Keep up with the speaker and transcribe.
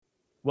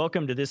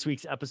Welcome to this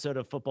week's episode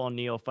of Football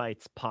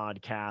Neophytes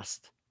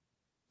podcast.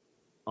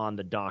 On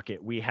the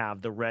docket, we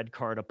have the red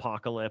card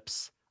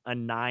apocalypse, a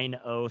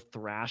 9-0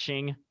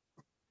 thrashing.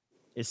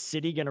 Is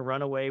City going to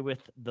run away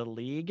with the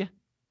league?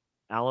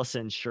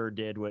 Allison sure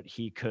did what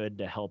he could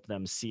to help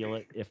them seal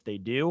it if they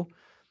do.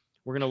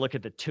 We're going to look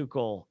at the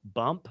Tuchel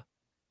bump,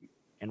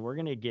 and we're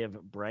going to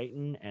give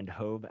Brighton and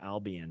Hove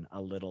Albion a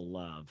little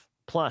love.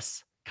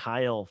 Plus,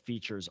 Kyle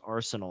features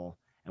Arsenal,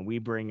 and we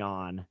bring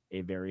on a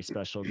very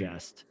special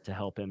guest to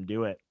help him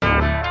do it.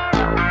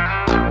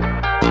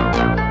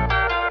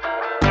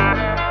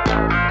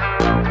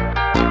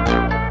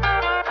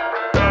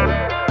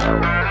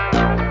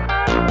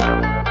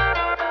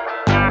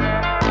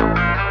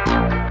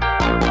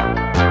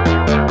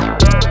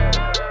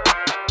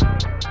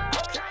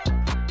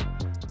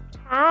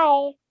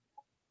 Hi.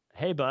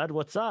 Hey, bud,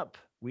 what's up?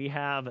 We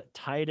have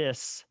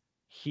Titus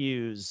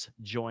Hughes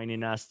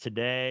joining us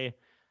today.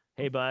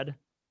 Hey, bud.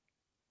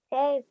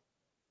 Hey.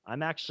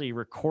 I'm actually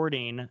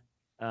recording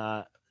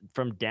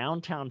from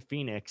downtown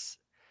Phoenix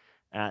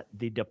at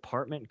the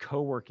Department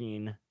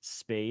Co-working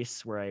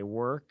space where I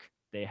work.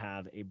 They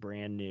have a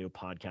brand new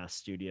podcast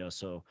studio.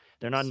 So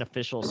they're not an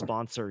official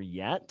sponsor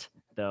yet,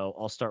 though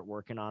I'll start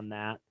working on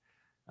that.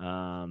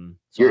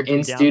 You're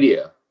in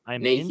studio.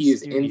 I'm Nate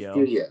Hughes in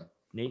studio.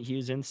 Nate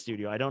Hughes in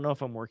studio. I don't know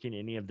if I'm working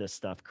any of this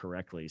stuff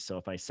correctly. So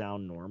if I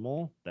sound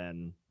normal,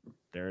 then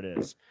there it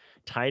is.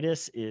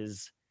 Titus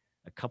is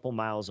a couple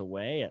miles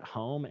away at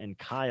home, and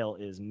Kyle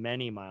is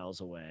many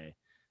miles away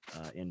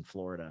in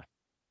Florida.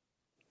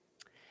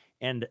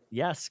 And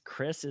yes,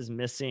 Chris is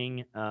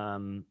missing.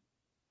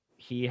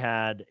 He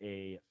had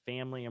a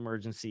family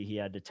emergency he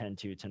had to tend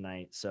to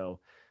tonight. So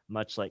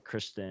much like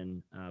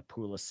Christian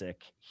Pulisic,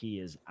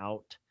 he is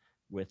out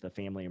with a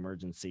family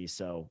emergency.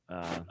 So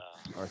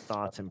our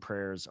thoughts and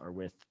prayers are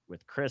with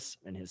Chris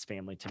and his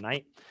family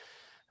tonight.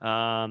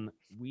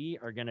 We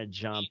are going to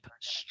jump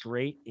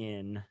straight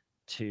in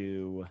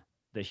to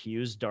the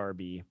Hughes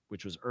Derby,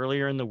 which was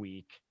earlier in the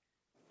week.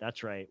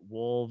 That's right.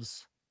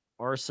 Wolves,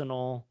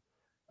 Arsenal.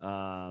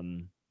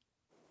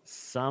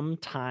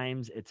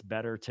 Sometimes it's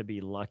better to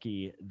be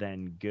lucky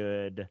than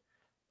good.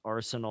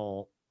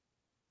 Arsenal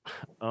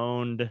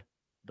owned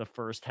the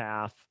first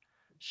half,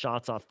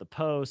 shots off the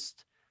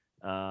post.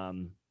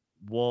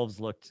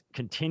 Wolves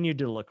continued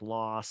to look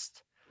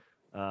lost.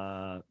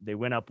 They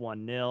went up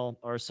 1-0.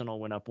 Arsenal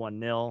went up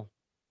 1-0.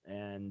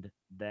 And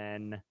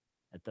then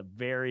at the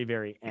very,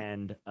 very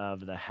end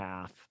of the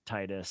half,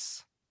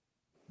 Titus,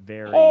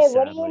 very sadly,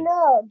 what do you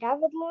know?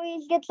 David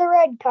Luiz gets a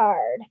red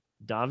card.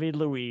 David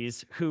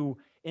Luiz, who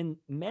in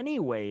many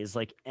ways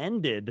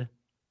ended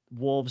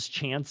Wolves'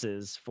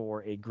 chances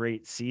for a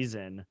great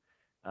season,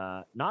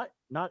 not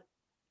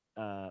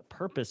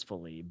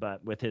purposefully,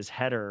 but with his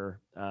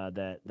header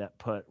that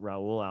put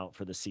Raul out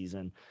for the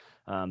season.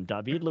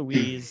 David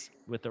Luiz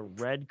with a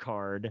red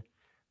card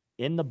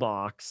in the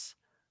box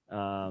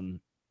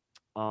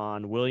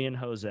on Willian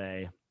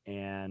Jose,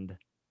 and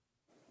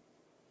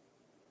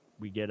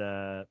we get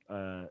a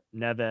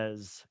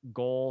Neves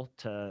goal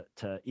to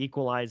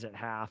equalize at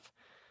half.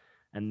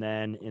 And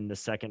then in the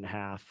second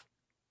half,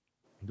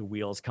 the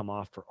wheels come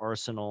off for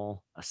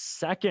Arsenal. A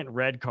second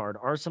red card.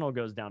 Arsenal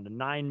goes down to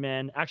 9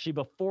 men. Actually,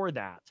 before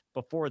that,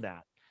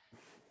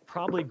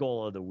 probably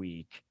goal of the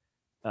week.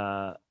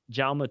 João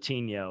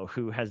Moutinho,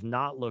 who has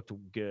not looked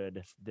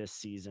good this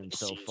season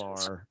so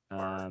far.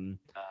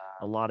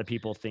 A lot of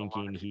people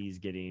thinking he's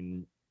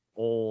getting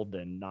old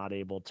and not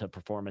able to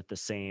perform at the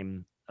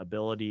same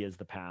ability as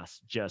the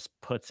past, just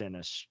puts in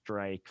a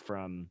strike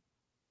from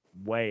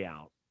way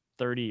out,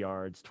 30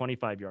 yards,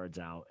 25 yards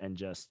out, and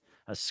just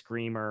a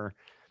screamer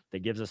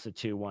that gives us a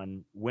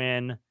 2-1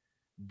 win.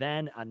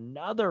 Then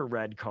another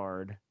red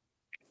card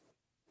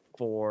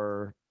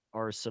for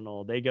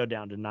Arsenal. They go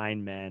down to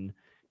 9 men,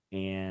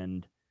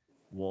 and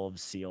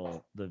Wolves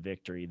seal the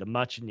victory, the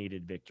much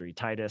needed victory.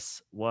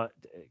 Titus,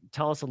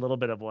 tell us a little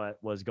bit of what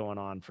was going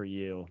on for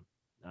you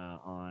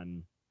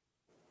on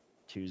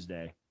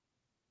Tuesday.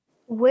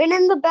 Went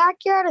in the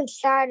backyard and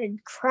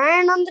started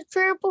crying on the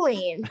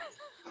trampoline.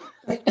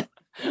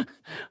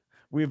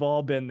 We've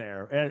all been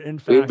there. And in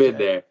fact, we've been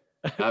there.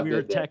 We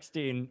were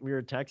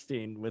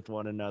texting with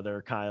one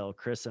another, Kyle,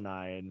 Chris, and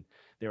I, and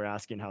they were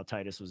asking how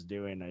Titus was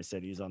doing. I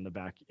said he's in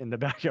the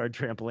backyard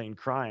trampoline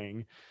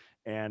crying,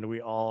 and we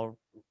all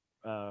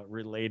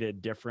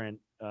related different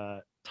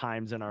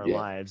times in our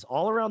lives,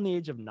 all around the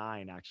age of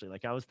 9. Actually,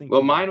 like I was thinking.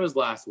 Well, mine was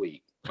last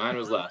week.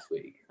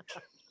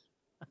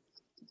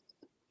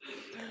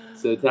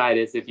 So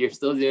Titus, if you're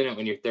still doing it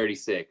when you're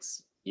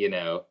 36, you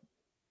know,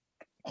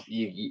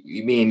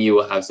 me and you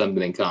will have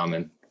something in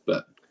common.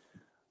 But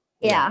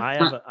yeah,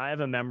 I have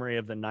a memory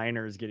of the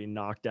Niners getting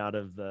knocked out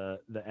of the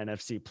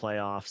NFC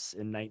playoffs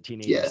in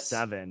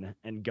 1987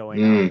 and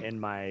going out in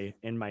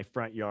my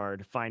front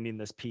yard, finding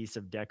this piece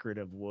of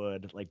decorative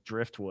wood, like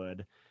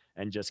driftwood,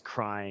 and just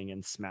crying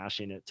and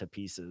smashing it to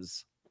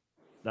pieces.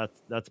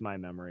 That's my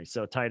memory.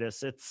 So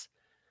Titus,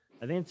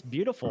 I think it's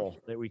beautiful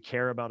that we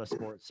care about a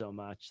sport so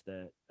much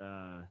that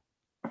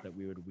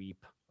we would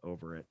weep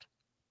over it.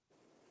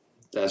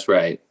 That's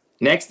right.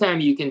 Next time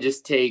you can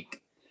just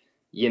take,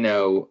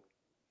 your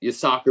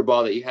soccer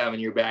ball that you have in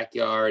your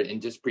backyard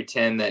and just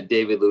pretend that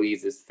David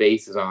Luiz's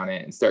face is on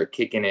it and start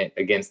kicking it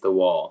against the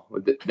wall.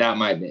 That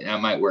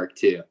might work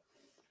too.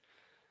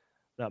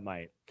 That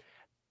might.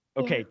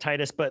 Yeah. Okay,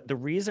 Titus, but the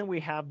reason we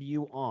have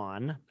you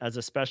on as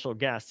a special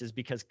guest is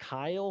because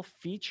Kyle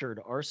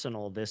featured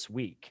Arsenal this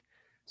week.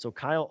 So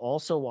Kyle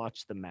also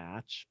watched the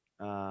match.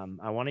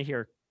 I want to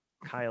hear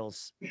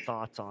Kyle's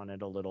thoughts on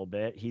it a little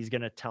bit. He's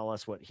going to tell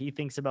us what he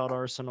thinks about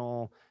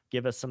Arsenal,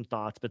 give us some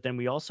thoughts, but then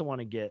we also want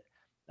to get,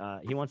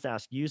 he wants to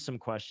ask you some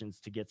questions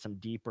to get some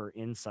deeper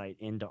insight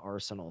into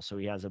Arsenal. So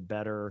he has a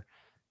better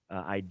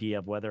idea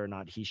of whether or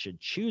not he should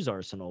choose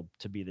Arsenal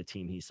to be the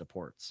team he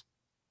supports.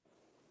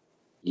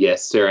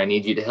 Yes, sir. I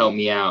need you to help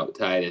me out,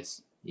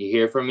 Titus. You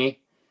hear from me?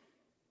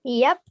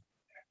 Yep.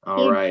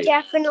 All you right.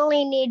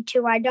 definitely need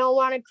to. I don't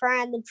want to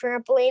cry on the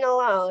trampoline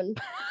alone.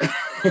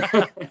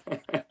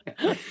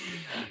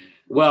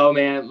 Well,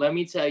 man, let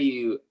me tell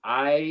you,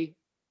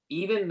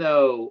 even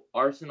though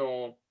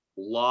Arsenal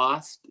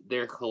lost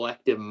their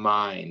collective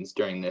minds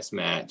during this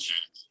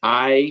match,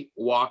 I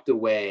walked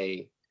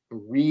away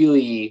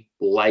really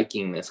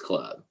liking this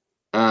club.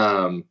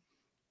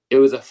 It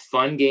was a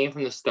fun game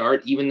from the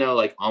start, even though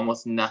like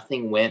almost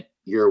nothing went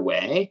your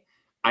way.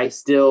 I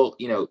still,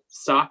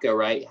 Saka,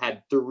 right,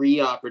 had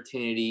 3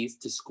 opportunities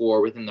to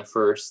score within the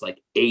first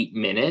 8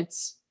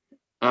 minutes,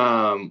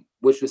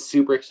 which was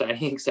super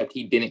exciting, except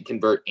he didn't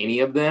convert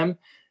any of them.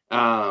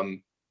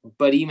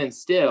 But even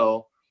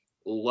still,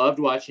 loved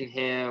watching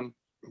him.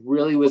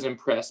 Really was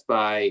impressed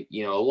by,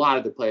 a lot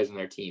of the players on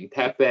their team.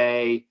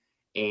 Pepe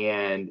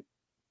and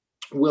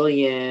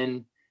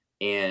Willian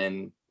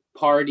and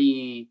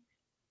Party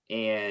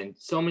and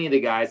so many of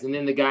the guys. And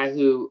then the guy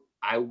who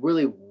I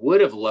really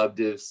would have loved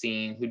to have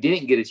seen who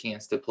didn't get a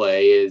chance to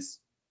play is,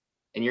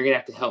 and you're going to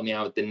have to help me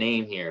out with the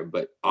name here,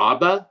 but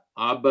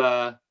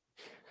Aubameyang.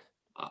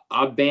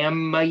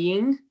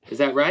 Is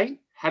that right?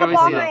 How do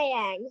I say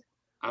that?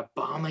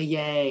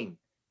 Aubameyang.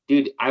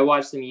 Dude, I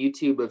watched some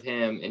YouTube of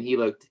him and he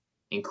looked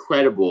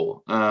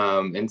incredible.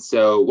 And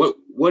so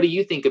what do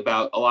you think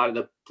about a lot of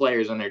the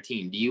players on their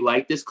team? Do you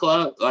like this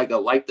club?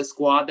 Like the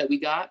squad that we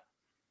got?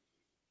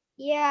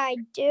 Yeah, I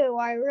do.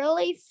 I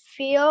really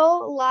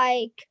feel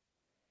like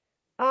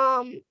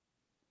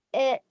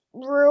it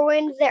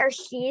ruined their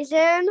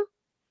season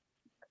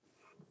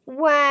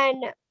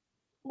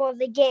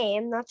the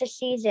game, not the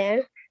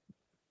season,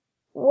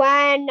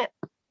 when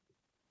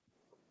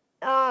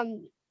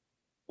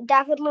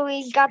David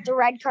Luiz got the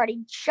red card.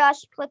 He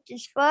just clipped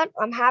his foot.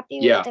 I'm happy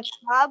with the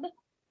club.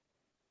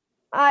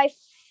 I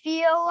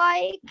feel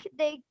like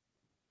they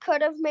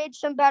could have made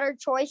some better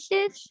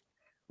choices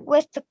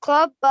with the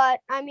club, but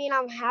I'm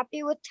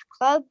happy with the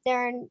club.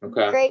 They're in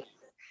great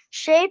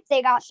shape.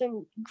 They got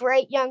some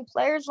great young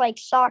players like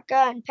Saka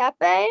and Pepe.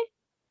 I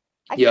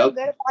feel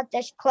good about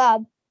this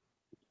club.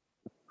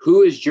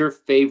 Who is your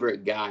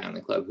favorite guy on the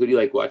club? Who do you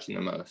like watching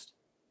the most?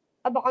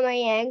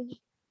 Aubameyang.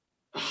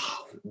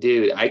 Oh,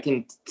 dude, I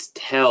can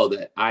tell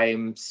that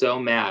I'm so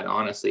mad,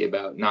 honestly,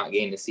 about not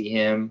getting to see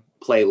him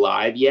play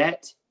live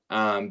yet,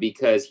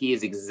 because he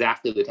is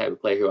exactly the type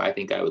of player who I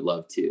think I would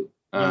love to.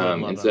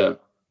 And so,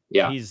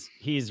 yeah,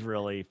 he's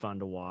really fun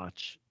to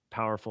watch.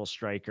 Powerful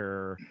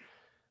striker.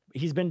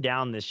 He's been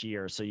down this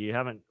year, so we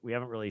haven't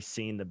really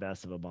seen the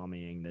best of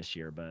Aubameyang this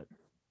year, but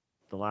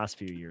the last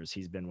few years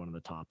he's been one of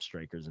the top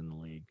strikers in the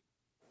league.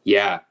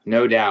 Yeah,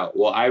 no doubt.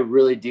 Well, I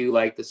really do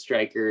like the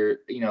striker,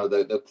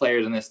 the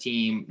players on this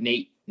team.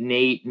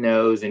 Nate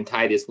knows, and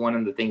Titus, one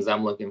of the things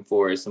I'm looking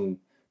for is some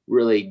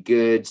really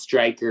good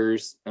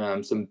strikers,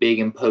 some big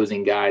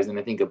imposing guys, and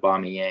I think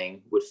Aubameyang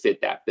would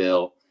fit that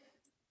bill.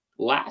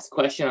 Last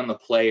question on the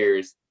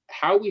players.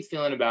 How are we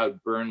feeling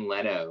about Bernd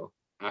Leno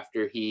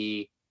after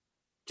he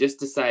just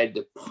decided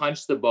to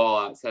punch the ball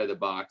outside of the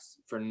box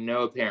for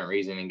no apparent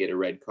reason and get a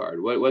red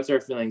card? What's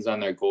our feelings on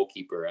their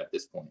goalkeeper at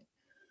this point?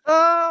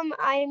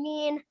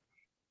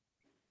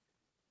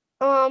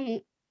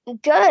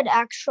 Good,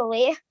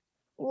 actually.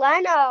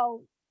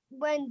 Leno,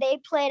 when they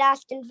played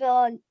Aston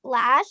Villa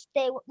last,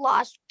 they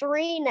lost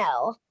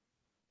 3-0.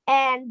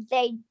 And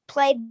they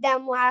played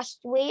them last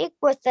week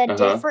with a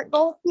different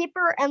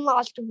goalkeeper and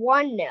lost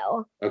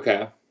 1-0.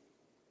 Okay.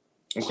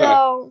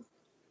 So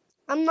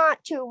I'm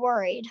not too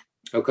worried.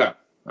 Okay. All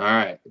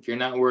right. If you're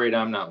not worried,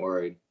 I'm not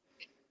worried.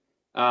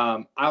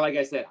 Like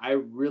I said, I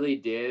really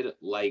did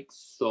like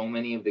so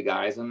many of the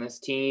guys on this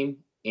team,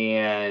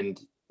 and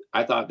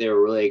I thought they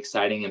were really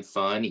exciting and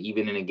fun,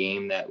 even in a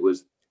game that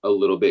was a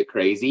little bit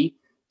crazy.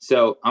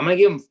 So I'm gonna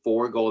give them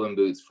 4 golden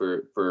boots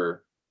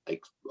for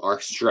like our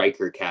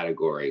striker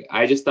category.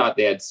 I just thought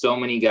they had so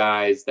many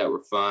guys that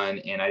were fun,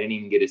 and I didn't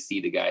even get to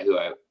see the guy who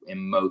I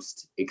am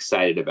most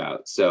excited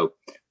about. So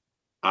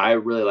I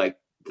really like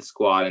the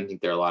squad and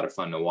think they're a lot of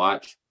fun to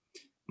watch.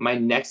 My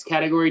next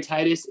category,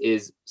 Titus,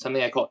 is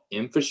something I call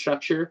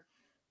infrastructure,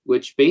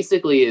 which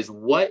basically is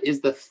what is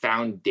the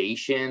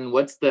foundation?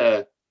 What's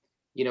the,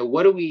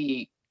 what do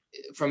we,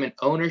 from an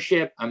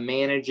ownership, a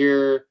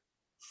manager,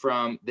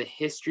 from the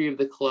history of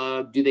the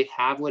club? Do they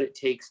have what it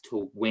takes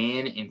to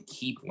win and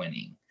keep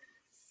winning?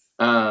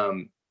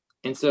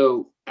 And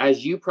so,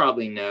 as you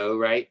probably know,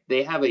 right,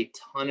 they have a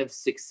ton of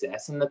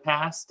success in the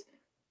past.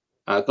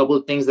 A couple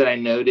of things that I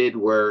noted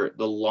were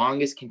the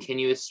longest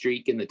continuous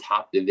streak in the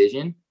top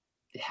division.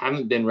 They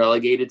haven't been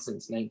relegated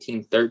since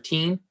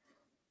 1913.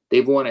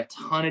 They've won a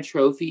ton of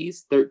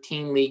trophies,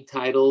 13 league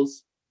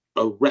titles,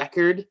 a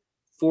record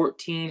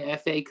 14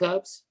 FA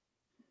Cups,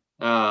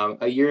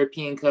 a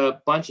European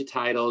Cup, bunch of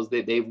titles.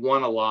 They've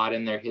won a lot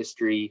in their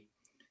history.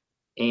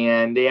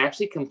 And they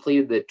actually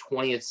completed the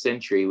 20th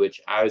century, which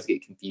I always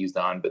get confused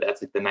on, but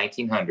that's like the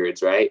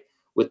 1900s, right?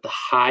 With the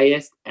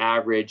highest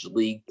average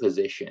league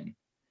position.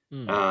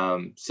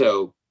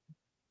 So,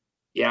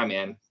 yeah,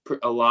 man,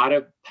 a lot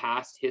of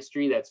past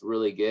history that's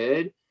really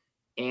good.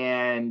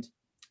 And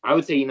I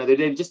would say, you know,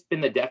 they've just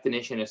been the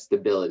definition of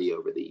stability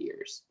over the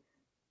years.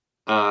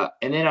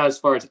 And then as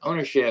far as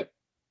ownership,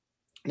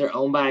 they're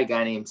owned by a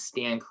guy named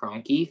Stan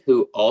Kroenke,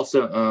 who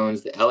also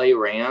owns the LA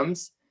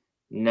Rams,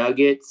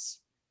 Nuggets,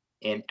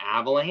 and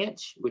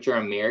Avalanche, which are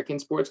American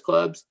sports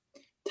clubs.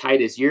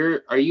 Titus,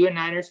 are you a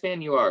Niners fan?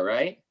 You are,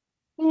 right?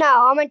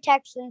 No, I'm a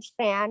Texans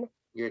fan.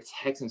 You're a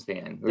Texans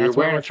fan. That's You're why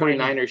wearing we're a trying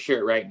 49ers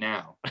shirt right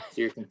now, so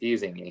you're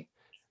confusing me.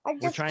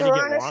 We're trying to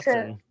get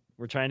Watson.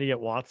 We're trying to get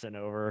Watson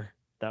over.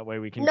 That way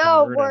we can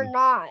No, convert we're him.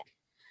 not.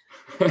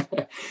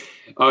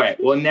 All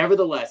right. Well,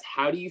 nevertheless,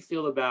 how do you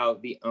feel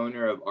about the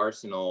owner of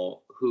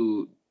Arsenal?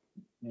 Who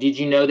did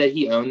you know that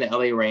he owned the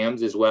LA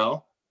Rams as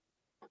well?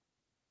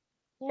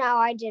 No,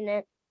 I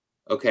didn't.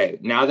 Okay.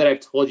 Now that I've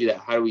told you that,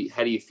 how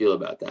do you feel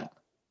about that?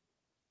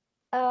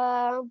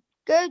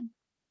 Good.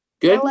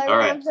 Good. LA All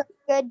Rams right.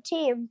 are a good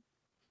team.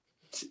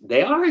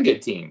 They are a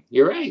good team.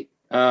 You're right.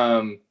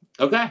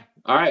 Okay.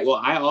 All right.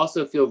 Well, I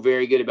also feel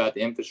very good about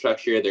the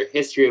infrastructure, their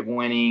history of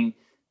winning.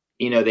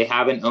 You know, they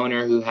have an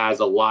owner who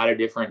has a lot of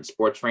different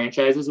sports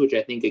franchises, which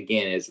I think,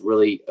 again, is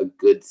really a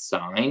good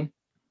sign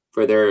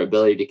for their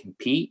ability to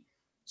compete.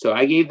 So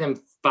I gave them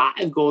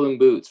 5 golden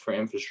boots for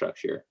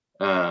infrastructure.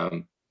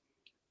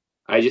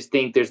 I just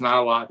think there's not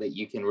a lot that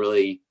you can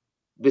really,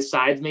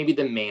 besides maybe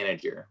the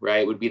manager,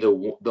 right, would be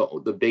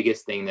the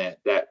biggest thing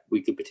that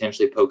we could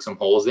potentially poke some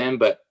holes in.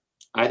 But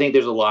I think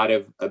there's a lot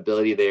of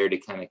ability there to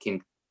kind of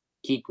can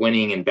keep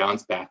winning and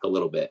bounce back a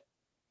little bit.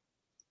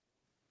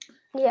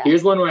 Yeah.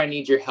 Here's one where I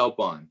need your help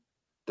on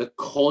the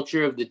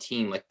culture of the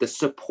team, like the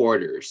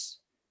supporters,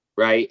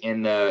 right?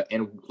 And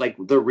like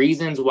the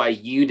reasons why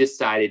you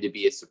decided to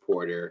be a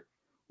supporter.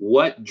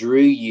 What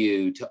drew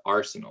you to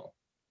Arsenal?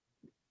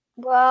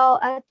 Well,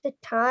 at the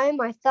time,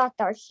 I thought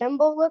our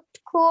symbol looked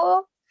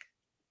cool.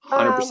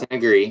 100%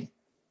 agree.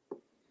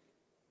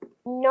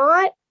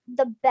 Not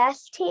the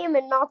best team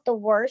and not the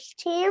worst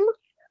team.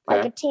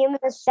 Like a team in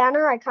the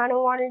center. I kind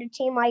of wanted a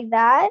team like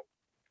that.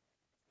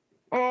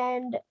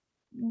 And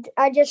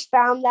I just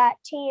found that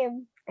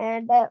team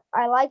and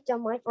I liked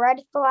them like right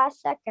at the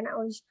last second. I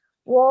was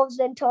Wolves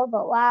until the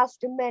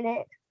last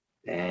minute.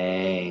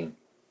 Dang.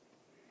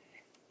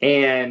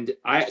 And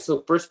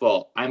so first of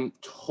all, I'm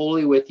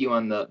totally with you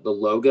on the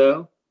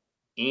logo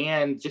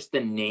and just the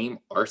name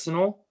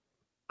Arsenal.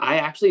 I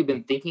actually have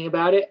been thinking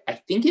about it. I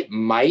think it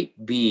might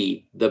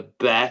be the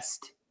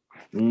best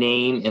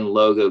name and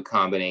logo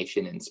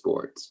combination in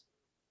sports.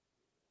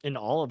 In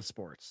all of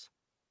sports.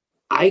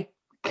 I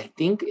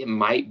think it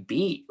might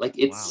be. Like,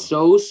 it's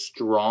so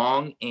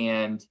strong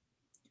and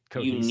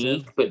cohesive,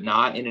 unique, but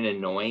not in an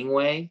annoying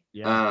way.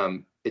 Yeah.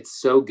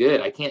 It's so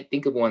good. I can't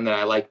think of one that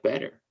I like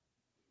better.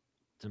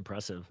 It's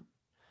impressive.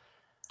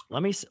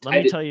 Let me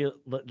tell you.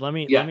 Let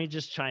me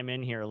just chime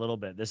in here a little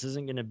bit. This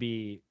isn't going to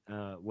be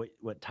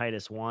what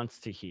Titus wants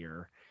to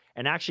hear,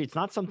 and actually, it's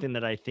not something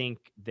that I think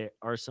that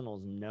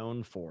Arsenal's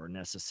known for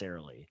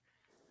necessarily.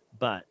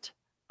 But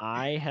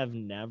I have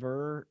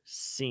never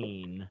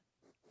seen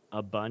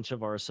a bunch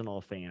of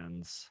Arsenal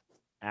fans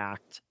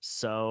act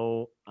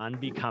so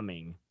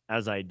unbecoming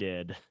as I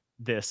did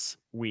this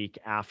week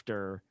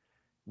after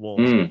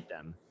Wolves beat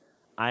them.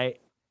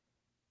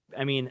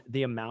 I mean,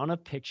 the amount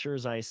of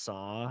pictures I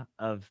saw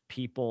of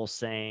people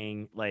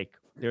saying, like,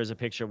 there's a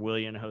picture of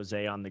Willian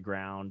Jose on the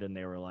ground, and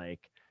they were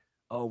like,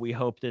 "Oh, we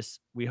hope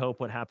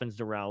what happens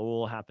to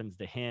Raul happens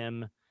to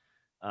him."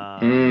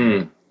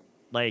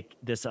 Like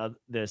this,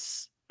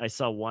 I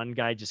saw one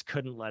guy just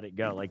couldn't let it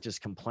go, like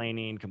just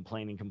complaining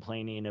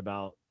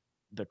about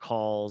the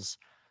calls.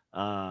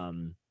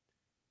 Tons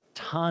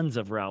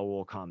of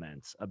Raul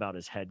comments about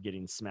his head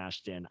getting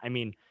smashed in. I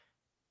mean,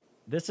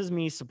 this is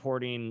me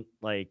supporting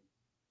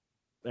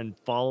and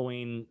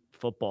following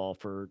football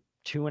for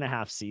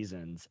 2.5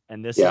 seasons,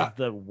 and this is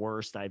the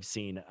worst I've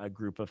seen a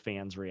group of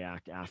fans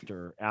react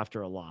after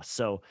a loss.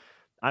 So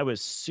I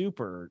was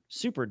super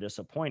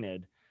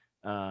disappointed,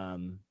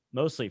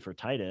 mostly for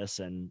Titus,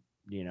 and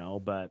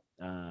but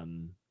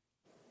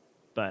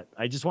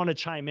I just want to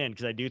chime in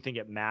because I do think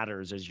it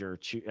matters as you're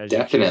choosing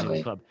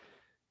the club.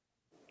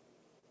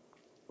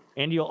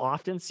 And you'll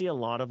often see a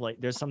lot of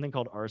there's something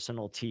called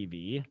Arsenal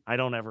TV. I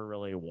don't ever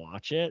really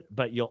watch it,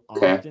 but you'll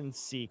often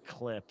see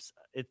clips.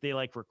 They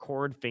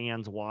record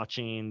fans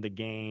watching the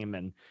game,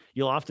 and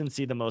you'll often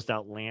see the most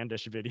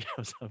outlandish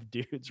videos of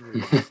dudes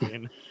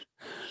reacting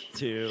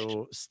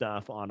to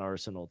stuff on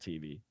Arsenal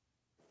TV.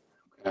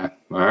 Okay.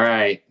 All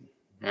right,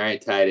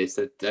 Titus.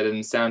 That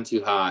didn't sound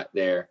too hot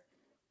there.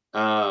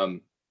 No.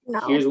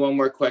 Here's one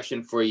more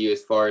question for you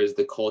as far as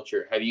the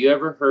culture. Have you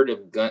ever heard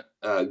of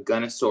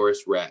Gunnosaurus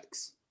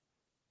Rex?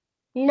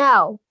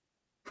 No.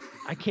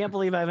 I can't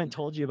believe I haven't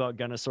told you about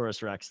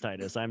Gunnosaurus Rex,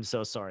 Titus. I'm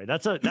so sorry.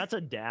 That's a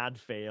dad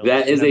fail.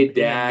 That is a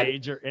dad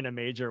in a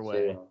major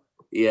way.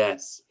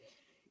 Yes.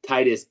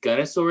 Titus,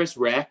 Gunnosaurus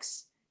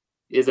Rex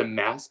is a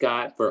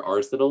mascot for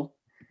Arsenal,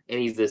 and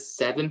he's a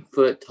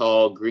 7-foot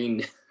tall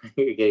green I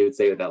can't even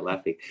say it without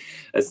laughing.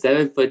 A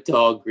 7-foot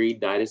tall green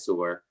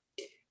dinosaur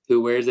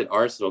who wears an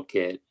Arsenal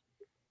kit,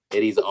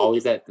 and he's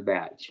always at the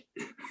match.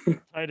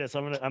 Titus,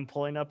 I'm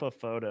pulling up a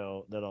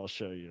photo that I'll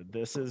show you.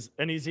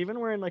 And he's even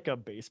wearing a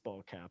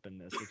baseball cap in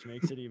this, which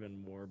makes it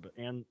even more.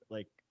 And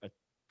a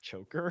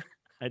choker.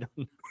 I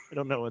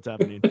don't know what's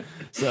happening.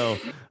 So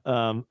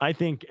I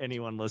think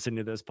anyone listening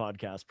to this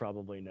podcast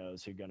probably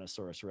knows who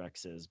Gunnosaurus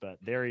Rex is. But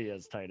there he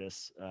is,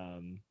 Titus.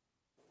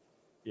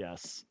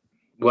 Yes.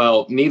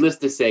 Well, needless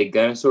to say,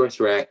 Gunnosaurus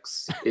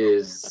Rex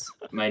is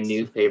my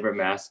new favorite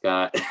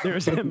mascot.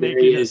 There's him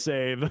making a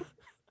save.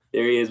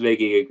 There he is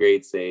making a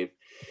great save.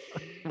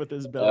 With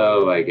his belly.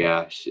 Oh my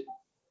gosh.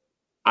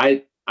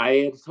 I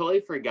had totally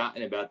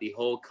forgotten about the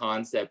whole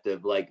concept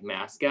of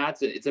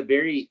mascots. It's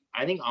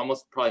I think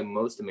almost probably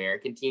most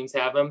American teams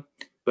have them.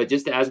 But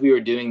just as we were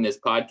doing this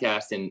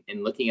podcast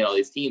and looking at all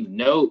these teams,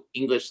 no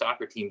English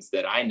soccer teams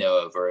that I know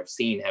of or have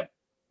seen have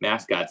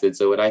mascots. And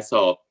so when I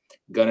saw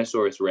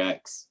Gunnosaurus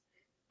Rex,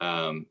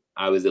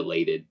 I was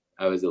elated.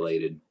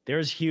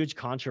 There's huge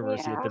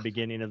controversy at the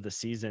beginning of the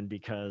season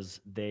because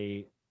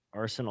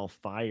Arsenal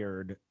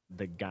fired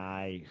the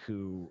guy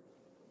who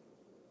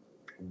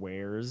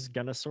wears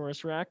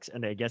Gunnosaurus Rex,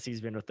 and I guess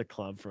he's been with the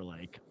club for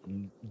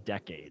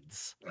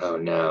decades. Oh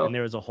no. And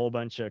there was a whole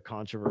bunch of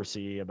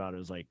controversy about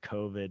his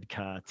COVID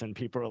cuts, and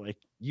people are like,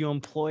 you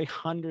employ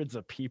hundreds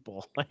of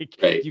people.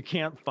 Right. You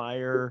can't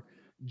fire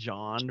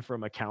John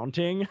from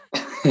accounting.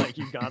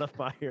 You gotta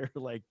fire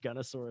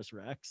Gunnosaurus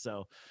Rex.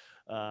 So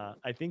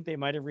I think they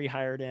might have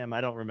rehired him. I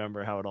don't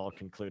remember how it all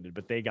concluded,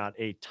 but they got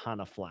a ton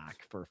of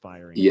flack for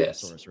firing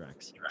Gunnosaurus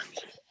Rex.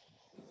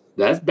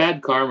 That's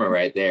bad karma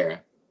right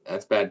there.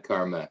 That's bad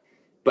karma.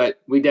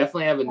 But we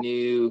definitely have a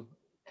new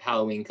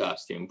Halloween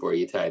costume for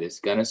you,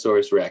 Titus.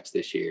 Gunnosaurus Rex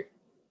this year.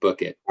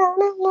 Book it.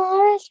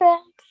 Gunnosaurus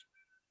Rex.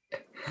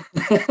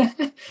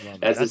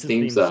 That's his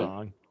theme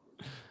song.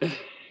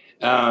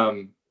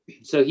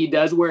 So he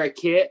does wear a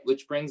kit,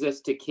 which brings us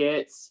to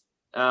kits.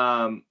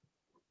 Titus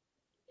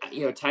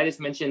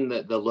mentioned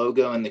the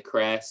logo and the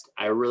crest.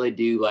 I really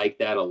do like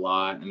that a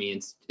lot. I mean,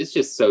 it's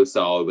just so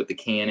solid with the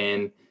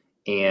cannon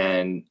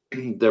and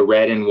the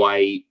red and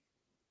white.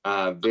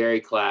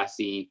 Very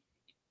classy.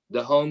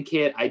 The home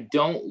kit, I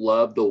don't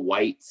love the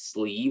white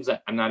sleeves.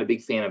 I'm not a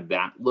big fan of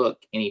that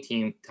look.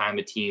 Time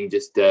a team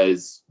just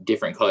does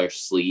different color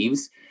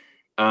sleeves.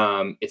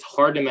 It's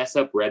hard to mess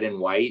up red and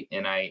white,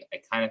 and I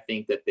kind of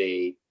think that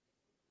they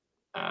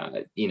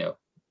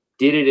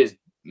did it as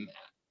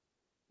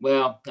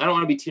well. I don't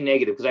want to be too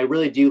negative because I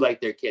really do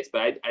like their kits,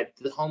 but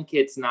the home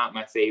kit's not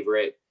my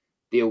favorite.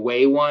 The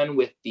away one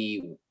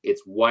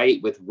it's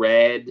white with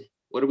red.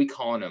 What are we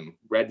calling them?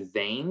 Red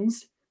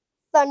veins?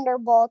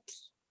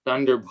 Thunderbolts.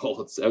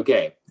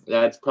 Okay,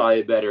 that's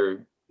probably a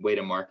better way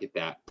to market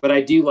that. But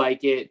I do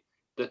like it.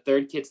 The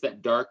third kit's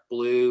that dark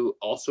blue,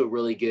 also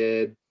really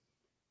good.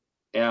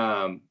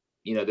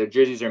 Their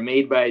jerseys are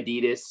made by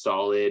Adidas,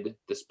 solid.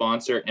 The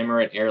sponsor,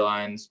 Emirates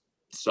Airlines,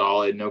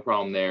 solid, no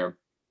problem there.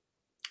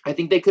 I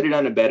think they could have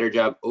done a better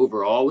job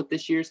overall with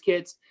this year's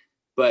kits,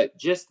 but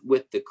just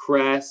with the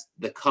crest,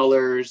 the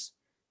colors,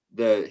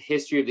 the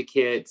history of the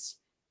kits,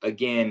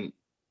 again,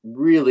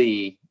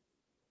 really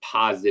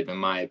positive in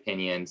my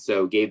opinion.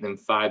 So gave them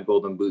 5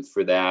 golden boots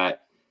for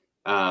that.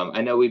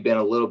 I know we've been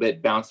a little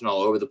bit bouncing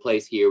all over the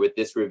place here with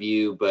this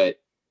review, but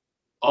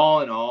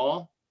all in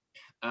all,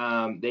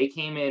 they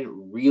came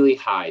in really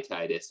high,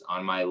 Titus,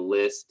 on my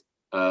list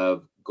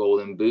of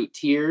golden boot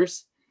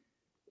tiers.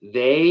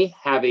 They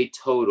have a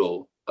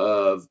total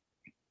of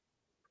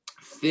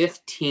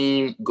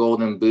 15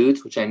 golden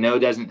boots, which I know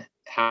doesn't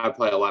have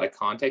probably a lot of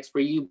context for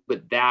you,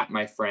 but that,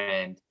 my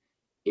friend,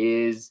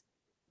 is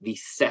the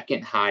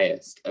second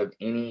highest of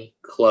any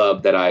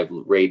club that I've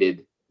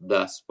rated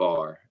thus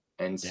far.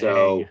 And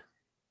so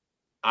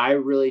I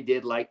really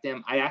did like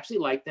them. I actually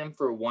like them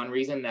for one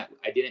reason that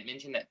I didn't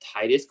mention that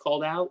Titus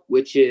called out,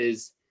 which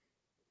is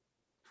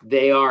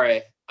they are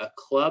a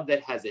club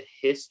that has a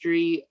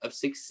history of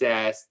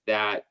success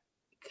that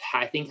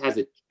I think has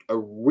a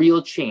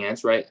real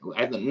chance, right?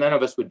 None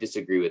of us would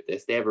disagree with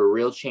this. They have a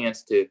real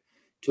chance to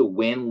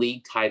win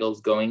league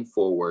titles going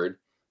forward,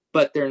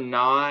 but they're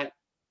not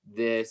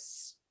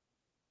this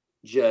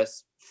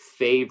just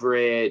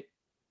favorite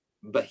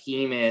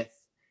behemoth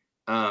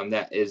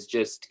that is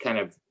just kind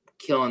of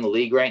killing the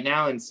league right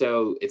now. And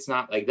so it's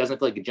not like, doesn't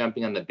feel like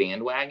jumping on the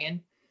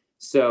bandwagon.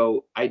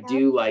 So I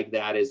do like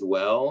that as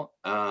well.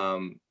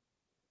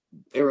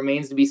 It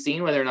remains to be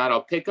seen whether or not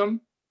I'll pick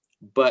them.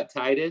 But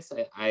Titus,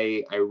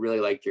 I really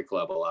liked your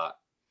club a lot.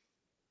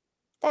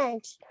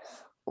 Thanks.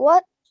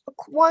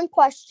 One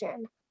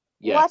question.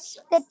 Yes. What's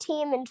the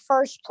team in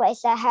first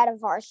place ahead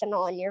of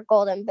Arsenal in your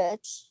golden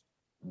boots?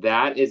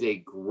 That is a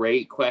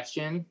great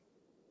question.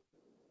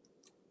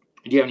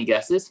 Do you have any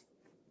guesses?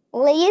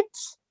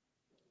 Leeds?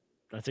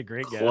 That's a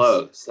great guess.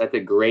 Close. That's a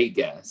great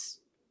guess.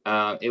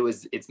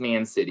 It's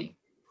Man City.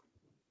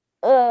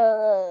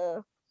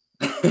 Well,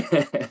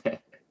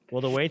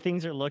 the way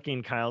things are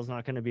looking, Kyle's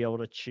not going to be able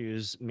to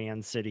choose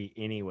Man City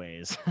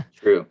anyways.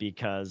 True.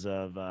 Because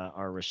of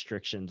our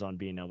restrictions on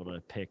being able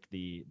to pick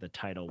the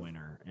title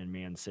winner, and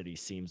Man City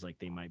seems like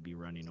they might be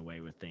running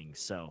away with things.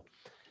 So,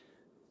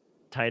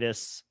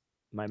 Titus,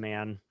 my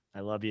man, I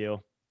love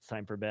you. It's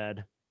time for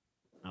bed.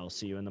 I'll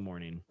see you in the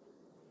morning.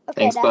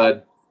 Okay, Thanks, Dad.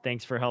 bud.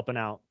 Thanks for helping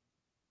out.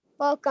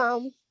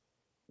 Welcome.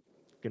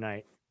 Good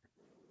night.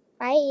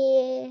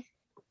 Bye.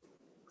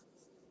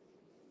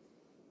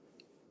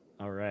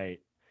 All right.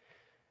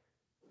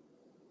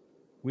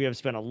 We have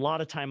spent a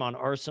lot of time on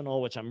Arsenal,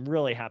 which I'm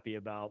really happy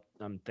about.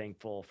 I'm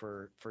thankful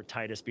for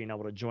Titus being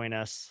able to join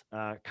us.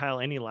 Kyle,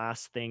 any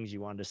last things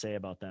you wanted to say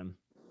about them?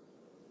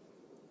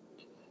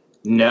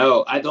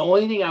 No, the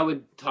only thing I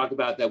would talk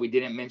about that we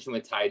didn't mention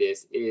with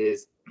Titus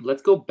is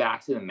let's go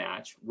back to the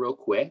match real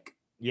quick.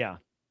 Yeah.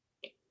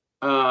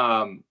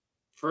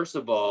 First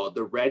of all,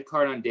 the red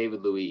card on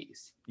David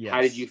Luiz. Yes.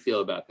 How did you feel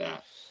about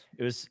that?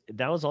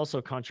 That was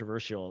also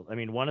controversial. I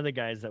mean, one of the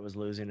guys that was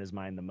losing his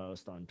mind the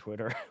most on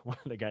Twitter, one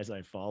of the guys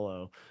I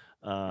follow,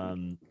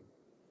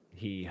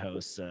 he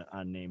hosts an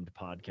unnamed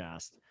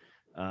podcast.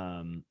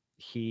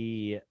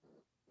 He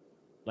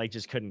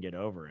just couldn't get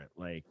over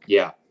it.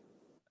 Yeah.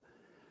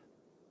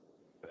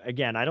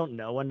 Again, I don't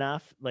know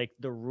enough.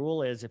 The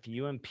rule is if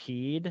you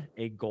impede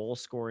a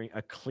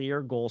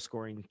clear goal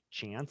scoring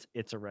chance,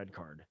 it's a red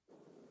card.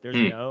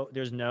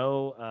 There's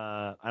no,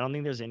 I don't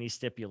think there's any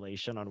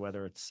stipulation on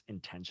whether it's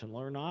intentional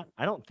or not.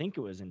 I don't think it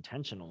was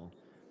intentional,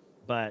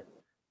 but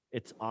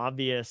it's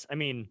obvious. I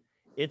mean,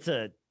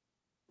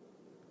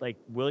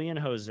 Willian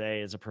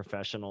Jose is a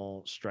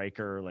professional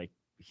striker.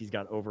 He's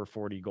got over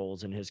 40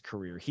 goals in his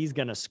career. He's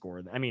going to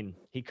score. I mean,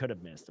 he could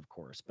have missed, of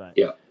course, but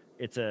yeah,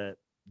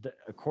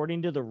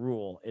 according to the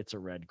rule, it's a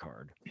red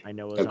card. I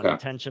know it was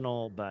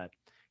unintentional, but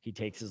he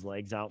takes his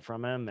legs out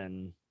from him,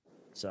 and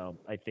so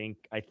I think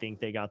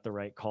they got the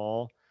right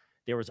call.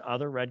 There was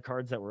other red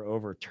cards that were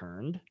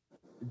overturned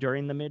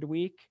during the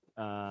midweek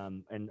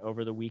and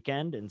over the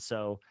weekend, and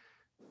so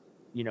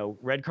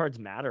red cards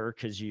matter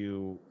because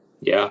you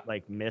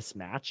miss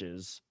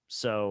matches.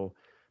 So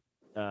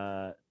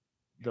the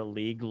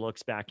league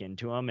looks back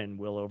into them and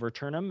will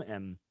overturn them,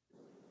 and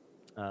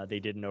they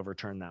didn't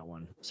overturn that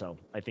one. So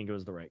I think it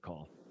was the right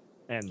call.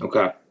 And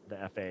the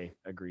FA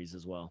agrees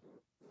as well.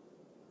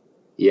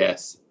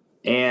 Yes.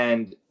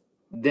 And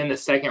then the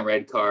second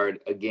red card,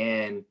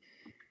 again,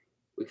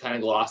 we kind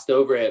of glossed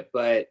over it,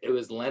 but it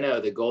was Leno,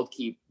 the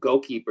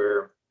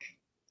goalkeeper,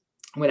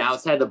 went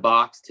outside the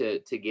box to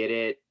get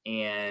it.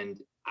 And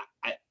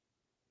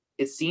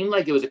it seemed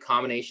like it was a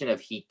combination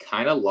of he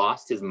kind of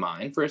lost his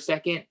mind for a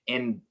second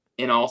and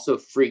also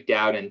freaked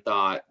out and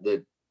thought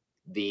that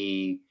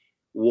the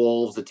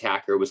Wolves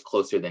attacker was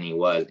closer than he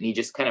was. And he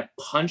just kind of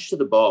punched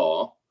the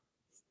ball.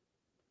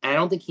 I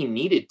don't think he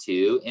needed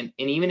to. And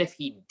even if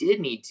he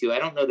did need to, I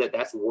don't know that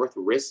that's worth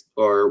risk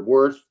or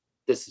worth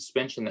the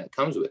suspension that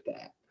comes with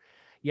that.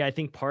 Yeah, I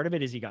think part of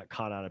it is he got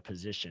caught out of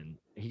position.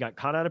 He got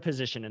caught out of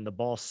position and the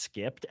ball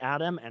skipped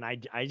at him. And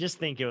I just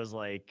think it was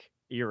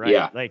you're right.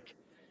 Yeah.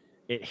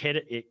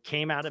 It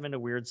came at him in a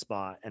weird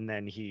spot and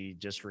then he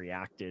just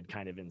reacted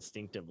kind of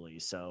instinctively.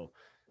 So,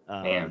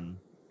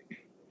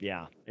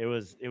 yeah, it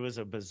was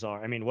a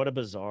bizarre, what a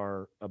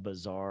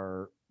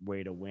bizarre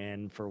way to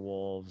win for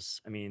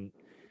Wolves.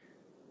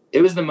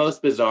 It was the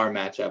most bizarre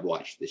match I've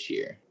watched this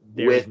year.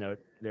 There's no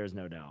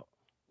doubt.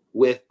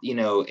 With,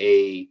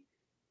 a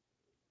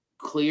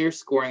clear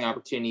scoring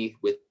opportunity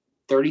with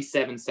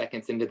 37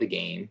 seconds into the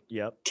game.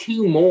 Yep.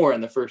 2 more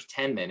in the first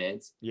 10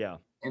 minutes. Yeah.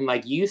 And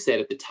like you said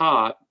at the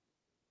top,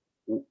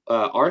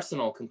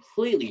 Arsenal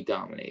completely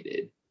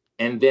dominated.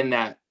 And then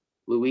that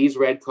Luiz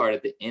red card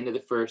at the end of the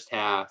first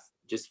half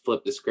just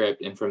flipped the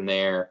script. And from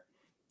there,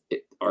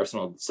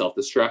 Arsenal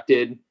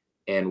self-destructed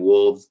and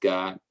Wolves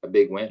got a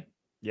big win.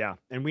 Yeah,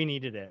 and we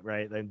needed it,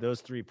 right?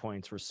 Those 3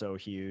 points were so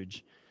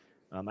huge.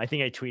 I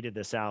think I tweeted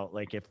this out.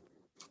 If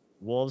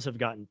Wolves have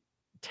gotten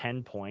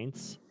 10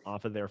 points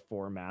off of their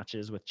 4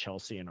 matches with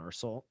Chelsea and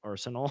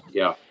Arsenal.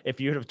 Yeah.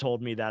 If you would have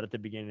told me that at the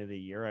beginning of the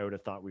year, I would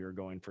have thought we were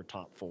going for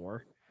top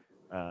 4.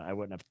 I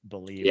wouldn't have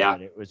believed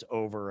that it was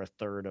over a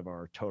third of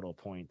our total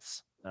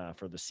points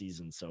for the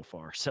season so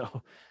far.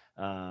 So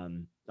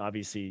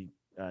obviously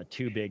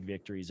 2 big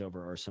victories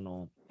over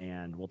Arsenal,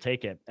 and we'll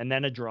take it. And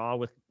then a draw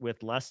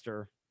with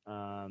Leicester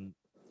on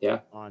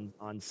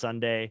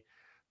Sunday.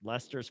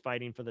 Leicester's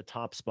fighting for the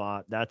top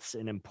spot. That's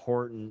an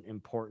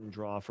important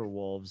draw for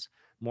Wolves.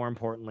 More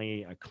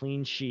importantly, a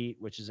clean sheet,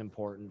 which is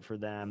important for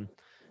them,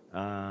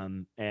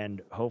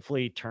 and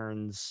hopefully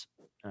turns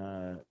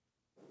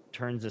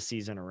the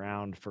season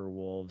around for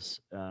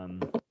Wolves.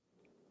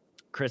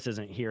 Chris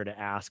isn't here to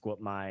ask what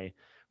my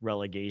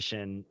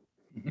relegation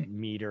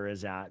meter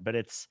is at, but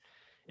it's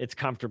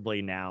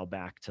comfortably now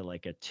back to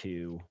like a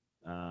 2.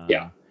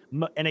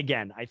 And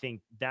again, I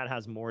think that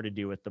has more to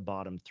do with the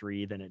bottom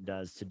 3 than it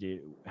has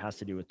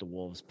to do with the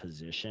Wolves'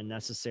 position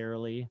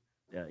necessarily,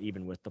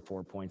 even with the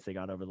 4 points they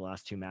got over the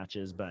last 2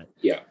 matches. But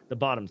the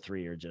bottom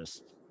 3 are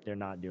they're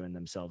not doing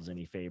themselves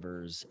any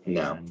favors.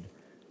 And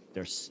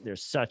there's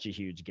such a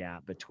huge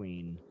gap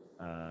between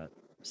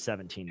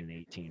 17 and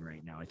 18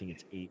 right now. I think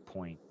it's 8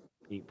 point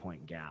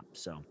gap.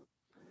 So,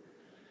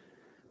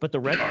 but the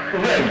red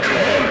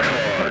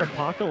card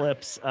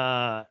apocalypse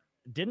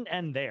didn't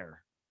end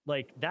there.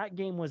 Like, that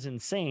game was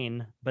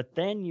insane, but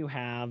then you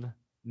have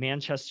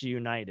Manchester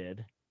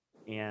United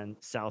and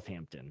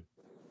Southampton.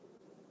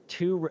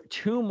 Two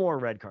more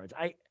red cards.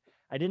 I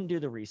didn't do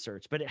the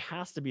research, but it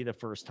has to be the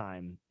first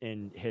time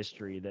in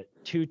history that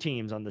 2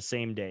 teams on the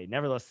same day,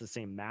 nevertheless the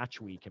same match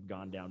week, have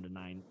gone down to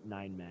nine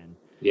men.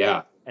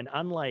 Yeah. And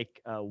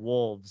unlike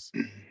Wolves,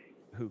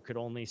 who could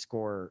only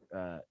score,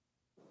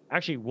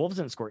 actually Wolves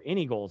didn't score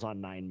any goals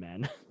on 9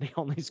 men. They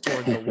only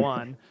scored the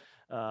 1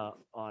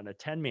 on a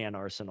 10-man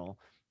Arsenal.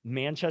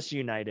 Manchester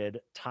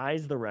United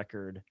ties the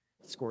record,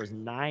 scores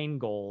 9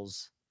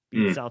 goals,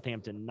 beat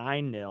Southampton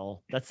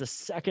 9-0. That's the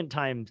second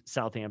time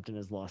Southampton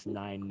has lost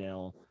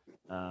 9-0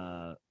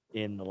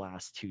 in the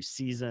last 2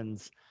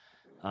 seasons.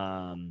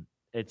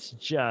 It's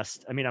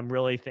just, I mean, I'm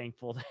really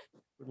thankful that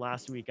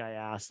last week I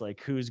asked,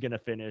 like, who's going to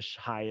finish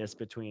highest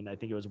between, I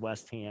think it was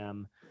West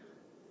Ham,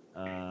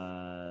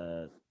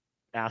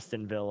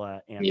 Aston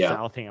Villa, and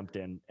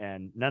Southampton,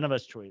 and none of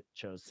us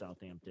chose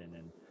Southampton,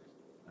 and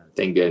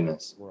thank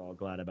goodness. We're all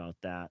glad about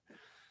that.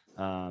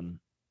 I'm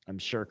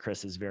sure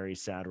Chris is very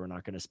sad we're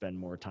not going to spend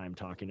more time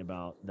talking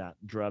about that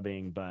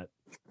drubbing, but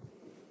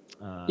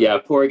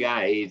poor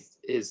guy.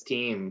 His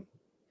team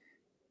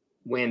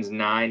wins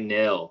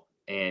 9-0,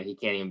 and he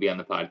can't even be on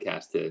the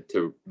podcast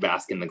to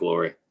bask in the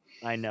glory.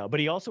 I know, but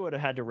he also would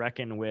have had to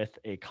reckon with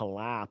a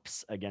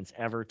collapse against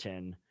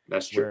Everton.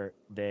 That's true. Where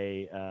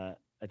they,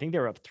 I think they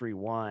were up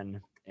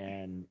 3-1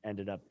 and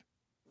ended up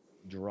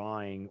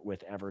drawing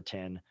with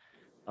Everton.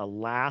 A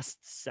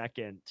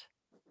last-second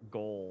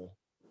goal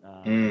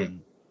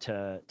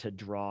to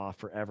draw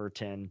for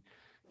Everton.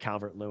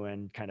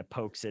 Calvert-Lewin kind of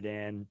pokes it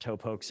in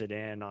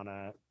on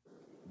a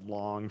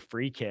long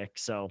free kick.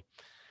 So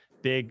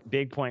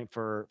big point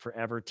for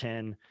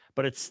Everton.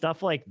 But it's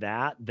stuff like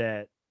that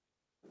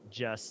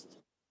just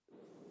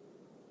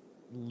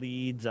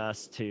leads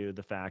us to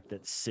the fact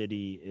that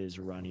City is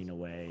running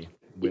away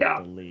with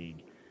the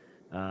league.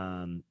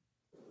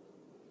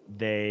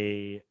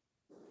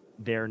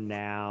 They're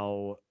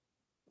now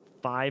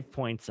 5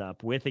 points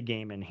up with a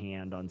game in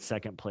hand on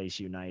second place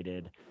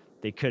United.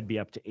 They could be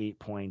up to 8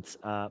 points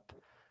up.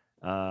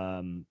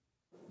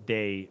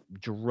 They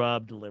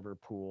drubbed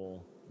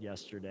Liverpool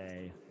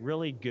yesterday.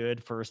 Really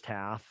good first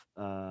half.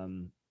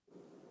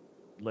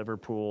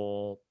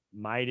 Liverpool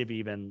might have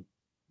even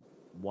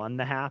won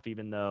the half,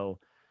 even though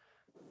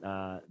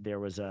there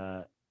was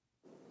a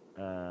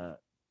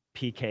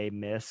PK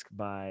missed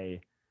by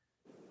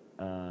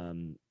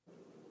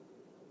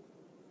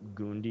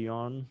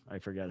Gundion. I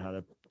forget how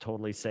to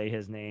totally say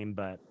his name,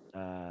 but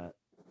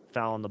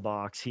foul in the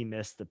box. He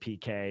missed the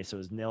PK, so it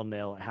was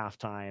 0-0 at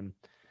halftime.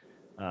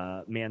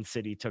 Man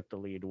City took the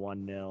lead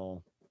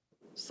 1-0.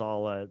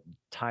 Salah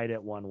tied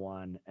it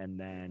 1-1, and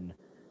then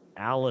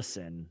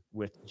Alisson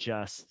with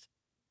just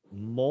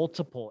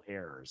multiple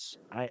errors.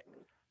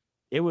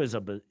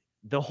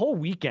 The whole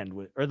weekend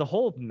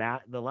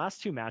the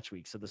last 2 match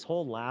weeks. So this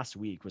whole last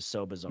week was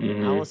so bizarre.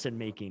 Alisson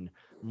making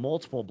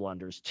multiple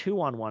blunders,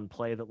 2-on-1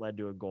 play that led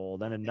to a goal,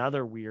 then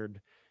another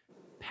weird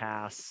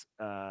pass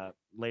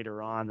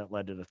later on that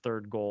led to the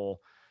third goal.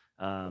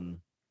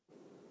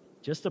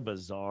 Just a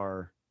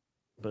bizarre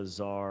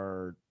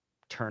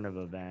turn of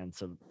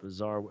events.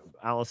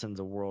 Alisson's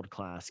a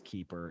world-class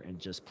keeper and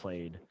just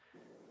played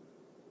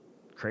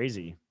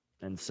crazy.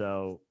 And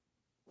so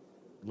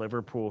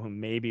Liverpool, who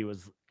maybe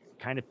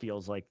kind of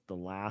feels like the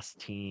last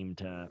team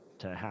to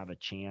have a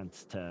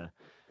chance to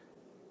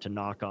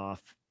knock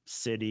off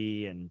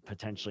City and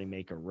potentially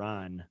make a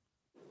run,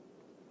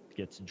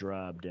 gets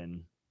drubbed,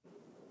 and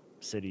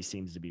City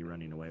seems to be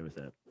running away with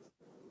it.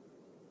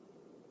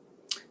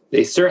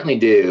 They certainly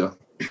do.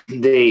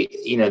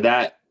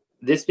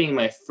 This being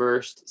my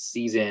first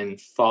season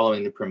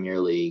following the Premier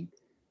League,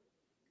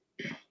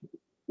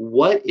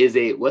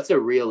 what's a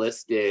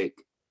realistic,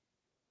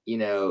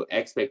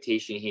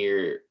 expectation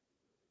here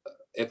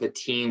if a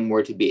team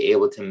were to be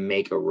able to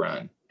make a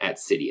run at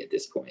City at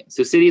this point?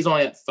 So City's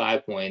only at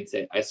 5 points.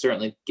 I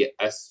certainly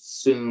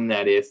assume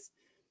that if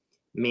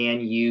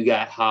Man U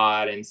got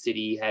hot and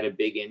City had a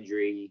big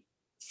injury,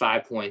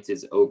 5 points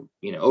is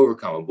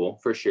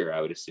overcomable for sure,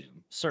 I would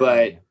assume.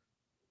 Certainly. But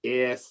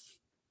if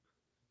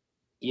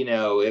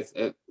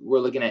if we're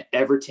looking at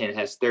Everton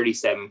has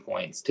 37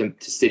 points to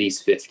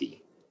City's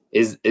 50,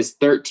 is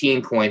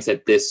 13 points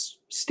at this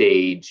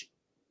stage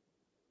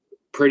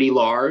pretty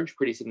large,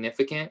 pretty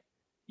significant?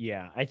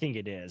 Yeah, I think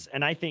it is.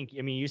 And I think,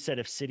 you said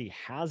if City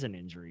has an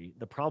injury,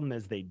 the problem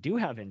is they do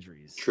have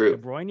injuries. True. De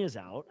Bruyne is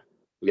out.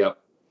 Yep.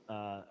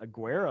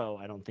 Aguero,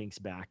 I don't think's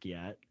back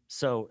yet.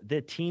 So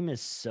the team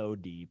is so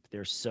deep.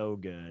 They're so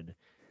good.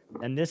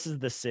 And this is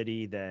the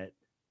city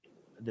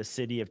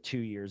of 2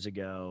 years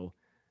ago,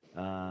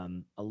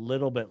 a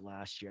little bit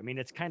last year.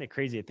 It's kind of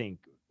crazy to think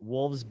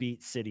Wolves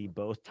beat City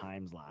both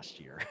times last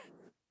year.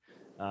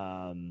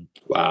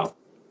 Wow.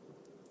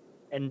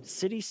 And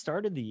City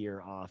started the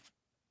year off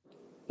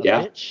a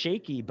bit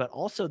shaky, but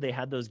also they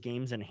had those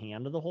games in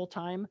hand the whole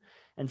time.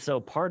 And so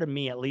part of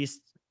me, at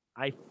least,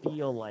 I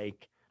feel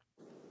like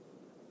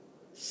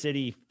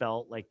City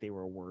felt like they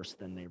were worse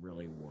than they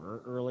really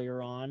were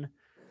earlier on.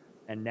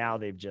 And now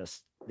they've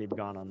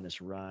gone on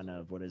this run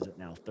of, what is it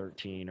now,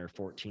 13 or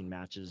 14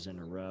 matches in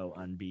a row,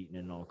 unbeaten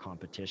in all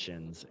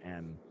competitions.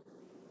 And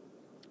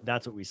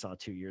that's what we saw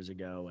 2 years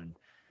ago. And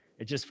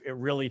it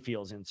really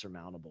feels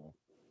insurmountable.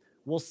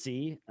 We'll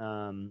see.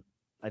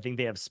 I think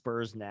they have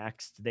Spurs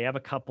next. They have a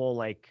couple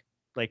like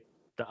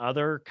the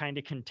other kind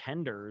of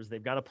contenders.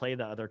 They've got to play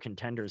the other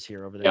contenders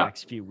here over the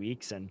next few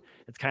weeks. And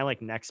it's kind of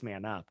like next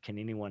man up. Can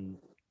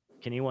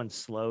anyone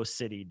slow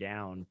City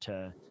down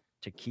to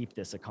keep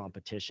this a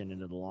competition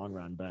into the long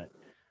run? But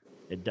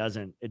it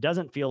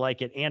doesn't feel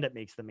like it. And it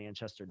makes the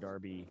Manchester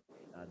derby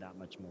that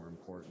much more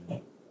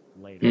important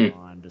later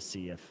on to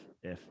see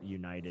if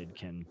United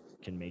can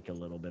make a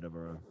little bit of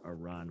a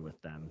run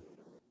with them.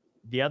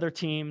 The other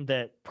team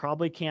that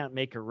probably can't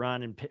make a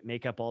run and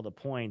make up all the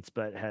points,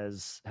 but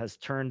has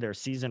turned their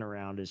season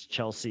around is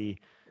Chelsea.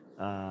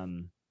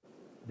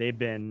 They've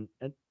been,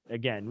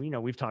 again,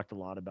 we've talked a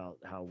lot about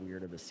how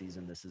weird of a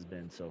season this has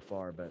been so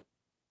far, but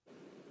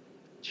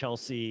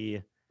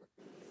Chelsea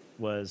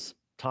was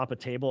top of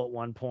table at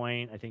one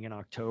point, I think in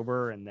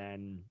October, and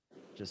then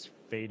just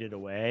faded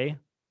away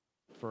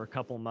for a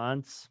couple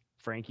months.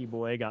 Frankie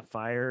Boy got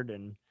fired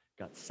and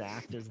got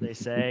sacked, as they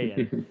say,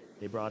 and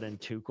they brought in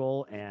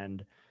Tuchel,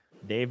 and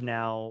they've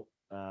now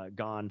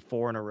gone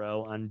 4 in a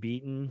row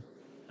unbeaten,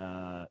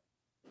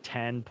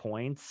 10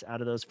 points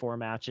out of those 4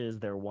 matches.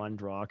 Their one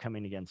draw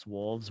coming against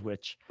Wolves,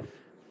 which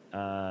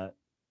Tuchel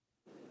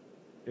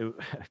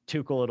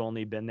had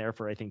only been there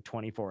for, I think,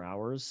 24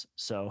 hours.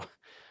 So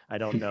I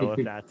don't know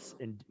if that's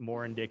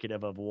more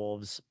indicative of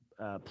Wolves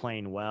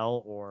playing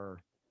well, or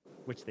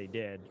which they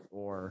did,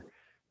 or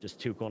just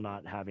Tuchel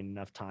not having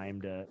enough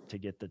time to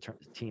get the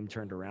team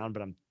turned around.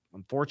 But I'm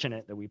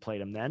fortunate that we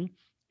played them then,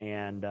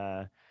 and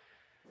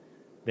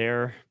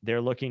they're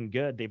looking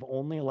good. They've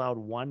only allowed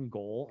 1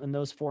 goal in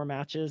those 4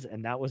 matches,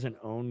 and that was an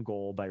own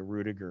goal by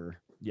Rudiger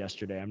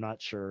yesterday. I'm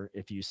not sure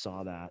if you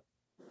saw that.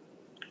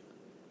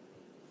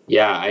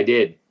 Yeah, I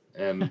did.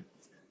 It's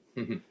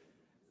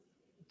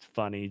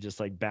funny,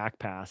 just like back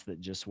pass that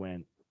just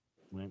went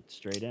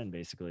straight in,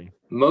 basically.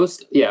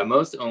 Most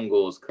own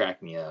goals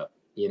crack me up.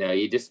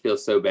 You just feel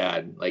so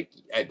bad. Like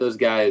those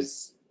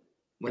guys,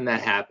 when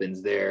that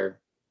happens, their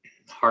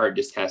heart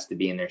just has to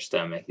be in their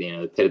stomach,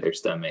 the pit of their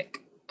stomach.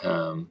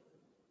 And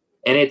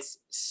it's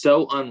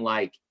so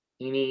unlike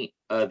any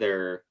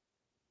other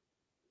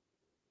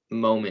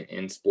moment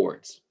in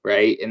sports,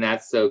 right? And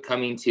that's so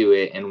coming to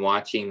it and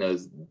watching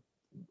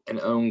an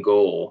own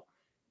goal.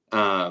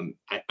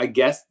 I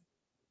guess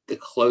the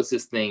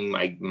closest thing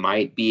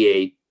might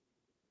be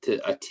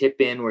a tip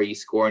in where you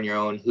score on your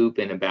own hoop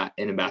in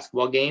a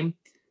basketball game,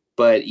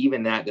 but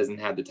even that doesn't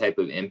have the type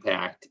of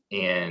impact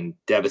and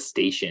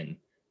devastation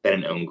that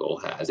an own goal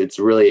has. It's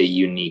really a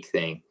unique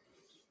thing.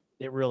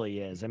 It really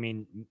is.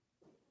 Maybe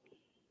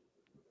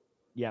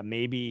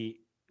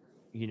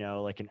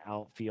like an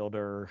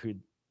outfielder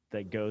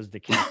that goes to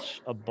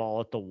catch a ball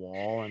at the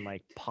wall and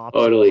like pops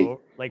totally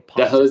pops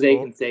the Jose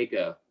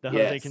Canseco.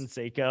 Jose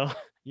Canseco,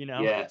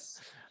 Yes.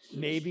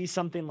 Maybe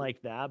something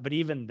like that. But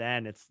even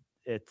then it's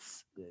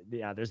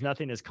there's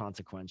nothing as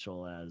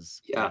consequential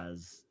as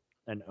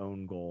an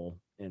own goal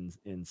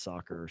in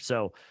soccer.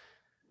 So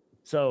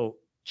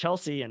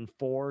Chelsea in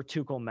 4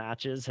 Tuchel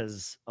matches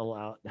has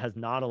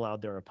not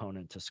allowed their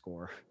opponent to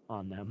score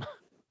on them.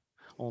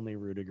 Only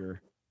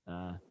Rudiger.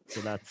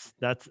 So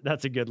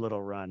that's a good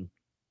little run.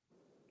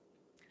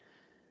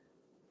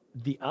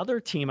 The other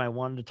team I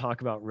wanted to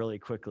talk about really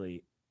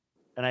quickly,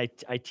 and I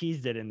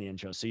teased it in the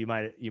intro, so you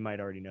might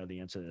already know the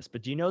answer to this,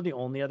 but do you know the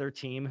only other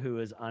team who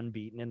is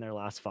unbeaten in their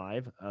last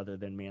 5 other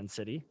than Man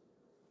City?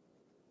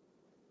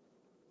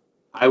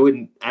 I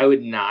would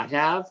not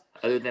have,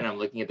 other than I'm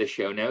looking at the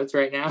show notes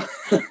right now.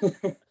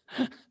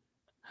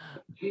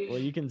 Well,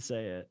 you can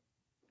say it.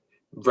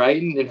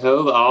 Brighton and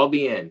Hove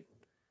Albion.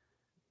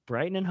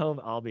 Brighton and Hove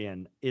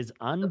Albion is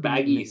unbeaten. The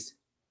Baggies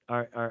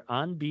are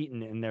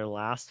unbeaten in their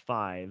last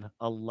 5,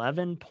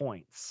 11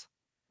 points.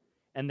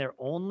 And their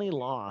only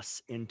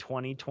loss in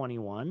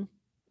 2021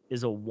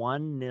 is a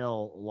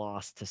 1-0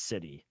 loss to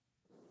City.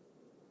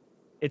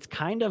 It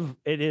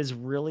is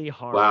really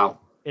hard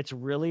it's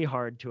really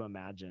hard to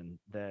imagine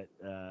that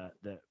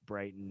that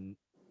Brighton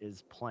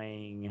is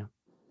playing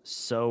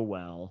so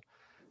well.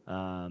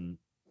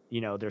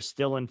 They're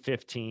still in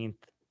 15th,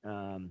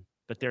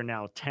 but they're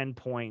now 10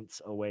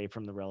 points away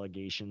from the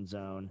relegation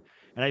zone.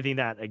 And I think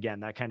that, again,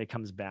 that kind of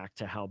comes back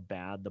to how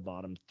bad the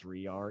bottom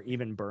three are.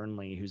 Even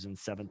Burnley, who's in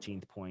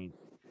 17th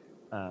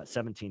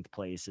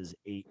place, is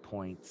 8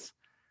 points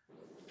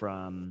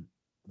from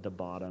the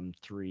bottom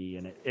three.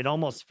 And it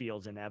almost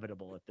feels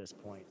inevitable at this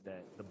point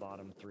that the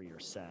bottom three are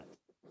set.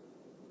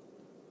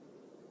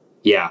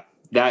 Yeah,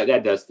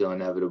 that does feel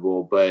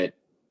inevitable, but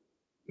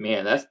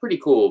man, that's pretty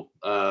cool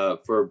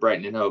for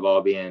Brighton and Hove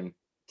Albion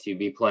to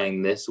be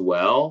playing this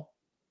well.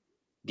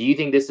 Do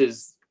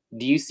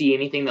you see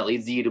anything that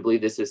leads you to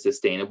believe this is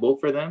sustainable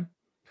for them?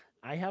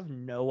 I have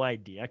no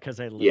idea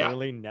because I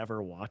literally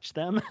never watch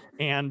them,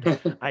 and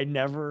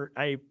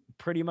I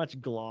pretty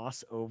much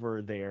gloss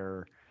over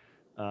their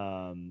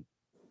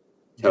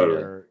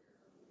their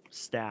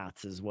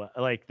stats as well,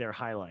 like their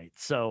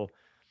highlights. So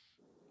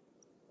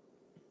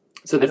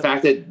the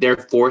fact that they're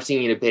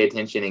forcing you to pay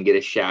attention and get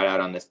a shout out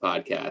on this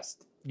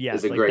podcast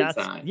is a great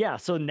sign. Yeah.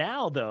 So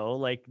now though,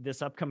 like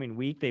this upcoming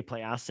week, they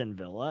play Aston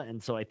Villa,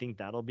 and so I think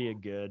that'll be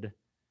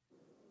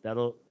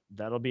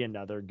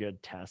another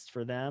good test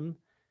for them.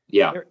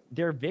 Yeah.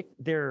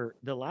 The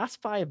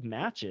last 5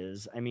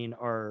 matches, I mean,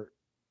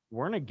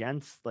 weren't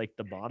against like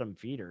the bottom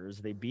feeders.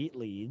 They beat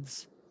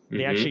Leeds.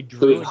 They actually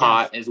drew who's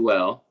hot as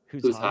well.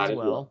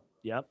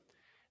 Yep.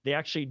 They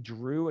actually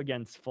drew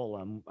against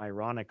Fulham,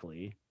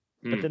 ironically.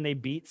 But then they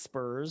beat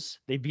Spurs,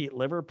 they beat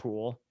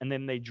Liverpool, and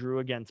then they drew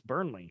against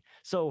Burnley.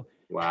 So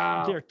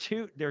wow,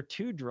 their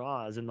two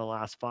draws in the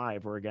last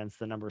 5 were against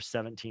the number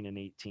 17 and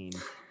 18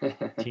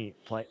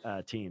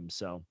 teams.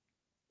 So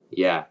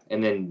yeah,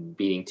 and then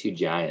beating 2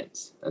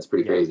 giants. That's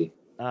pretty crazy.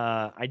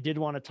 I did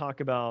want to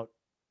talk about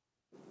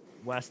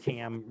West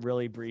Ham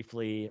really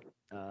briefly.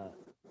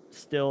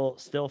 Still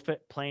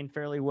playing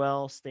fairly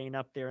well, staying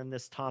up there in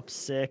this top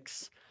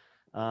 6.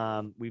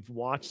 We've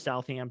watched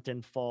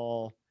Southampton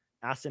fall.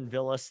 Aston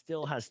Villa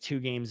still has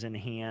 2 games in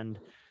hand.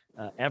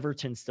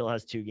 Everton still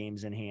has 2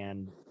 games in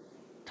hand.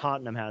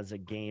 Tottenham has a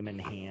game in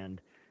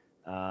hand.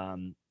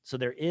 So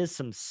there is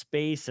some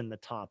space in the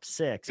top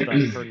 6.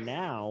 But for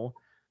now,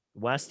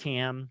 West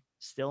Ham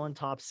still in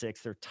top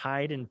 6. They're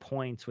tied in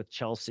points with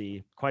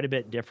Chelsea. Quite a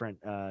bit different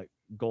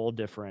goal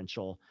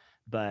differential.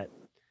 But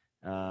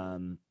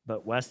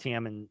West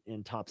Ham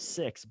in top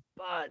 6.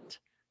 But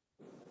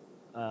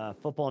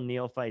Football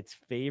Neophytes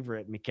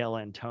favorite Mikel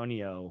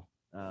Antonio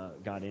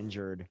got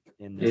injured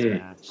in this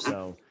match,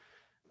 so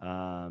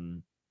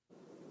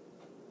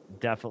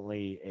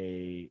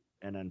definitely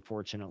an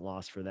unfortunate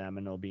loss for them,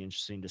 and it'll be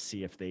interesting to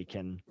see if they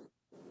can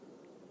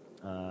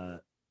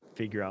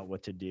figure out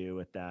what to do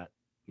with that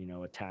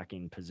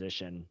attacking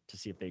position, to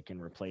see if they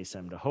can replace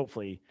him, to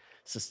hopefully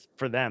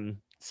for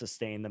them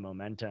sustain the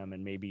momentum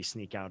and maybe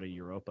sneak out a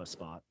Europa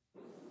spot.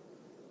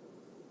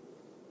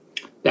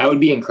 That would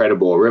be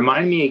incredible.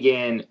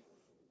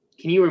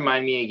 Can you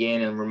remind me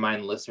again and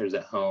remind listeners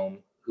at home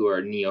who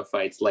are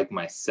neophytes like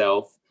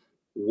myself,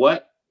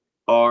 what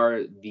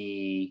are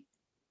the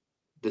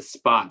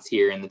spots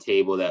here in the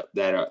table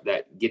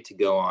that get to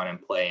go on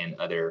and play in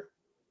other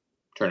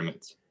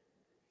tournaments?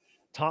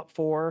 Top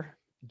 4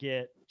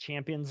 get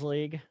Champions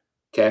League.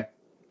 Okay.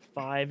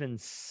 5 and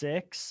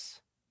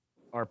 6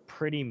 are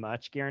pretty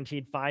much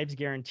guaranteed. 5's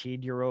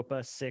guaranteed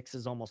Europa. 6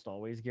 is almost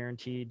always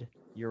guaranteed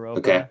Europa.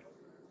 Okay.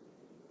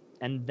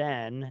 And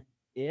then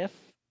if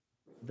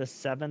the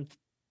 7th,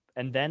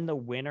 and then the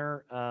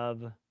winner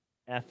of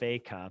FA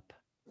Cup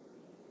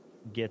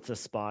gets a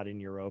spot in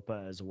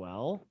Europa as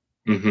well,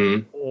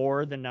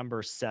 or the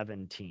number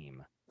 7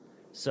 team.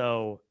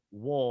 So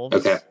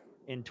Wolves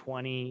in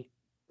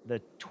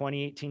the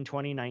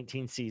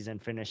 2018-2019 season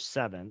finished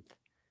 7th.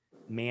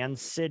 Man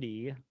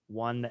City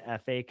won the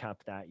FA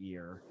Cup that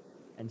year.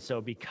 And so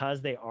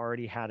because they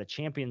already had a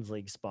Champions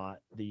League spot,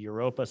 the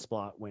Europa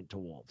spot went to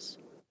Wolves.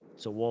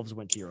 So Wolves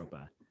went to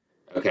Europa.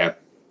 Okay.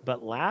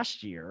 But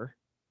last year,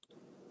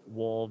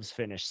 Wolves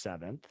finished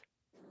 7th,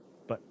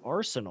 but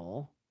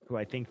Arsenal, who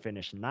I think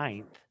finished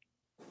 9th,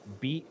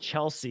 beat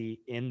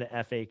Chelsea in the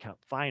FA Cup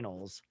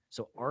finals.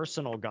 So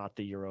Arsenal got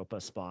the Europa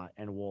spot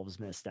and Wolves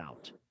missed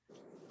out.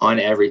 On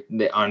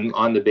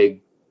the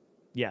big.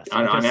 Yes.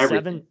 On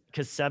everything.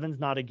 Because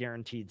 7's not a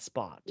guaranteed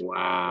spot.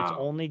 Wow. It's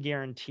only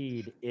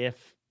guaranteed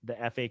if the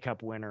FA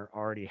Cup winner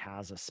already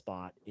has a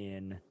spot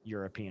in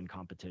European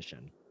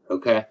competition.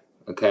 Okay.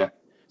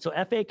 So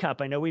FA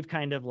Cup, I know we've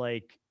kind of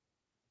like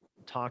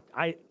talked.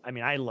 I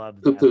mean, I love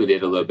poo-pooed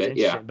it a little bit,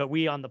 yeah. But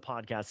we on the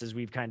podcast, as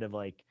we've kind of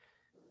like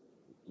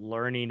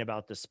learning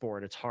about the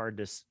sport, it's hard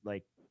to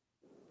like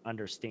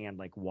understand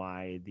like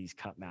why these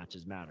cup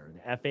matches matter.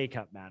 The FA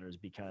Cup matters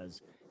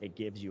because it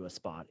gives you a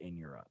spot in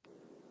Europe.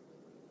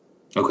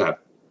 Okay.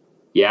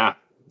 Yeah,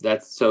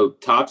 that's so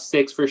top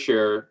 6 for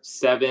sure.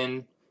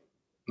 7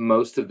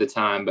 most of the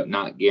time, but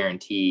not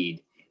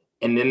guaranteed.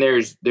 And then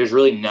there's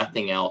really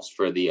nothing else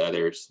for the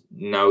others.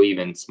 No,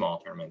 even small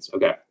tournaments.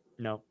 Okay.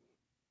 No,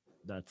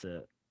 that's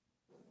it.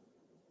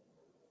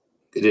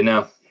 Good to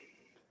know.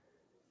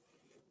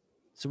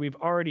 So we've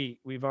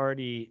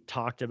already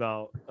talked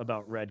about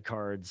red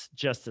cards,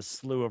 just a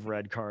slew of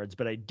red cards,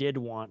 but I did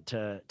want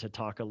to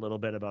talk a little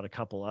bit about a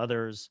couple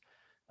others.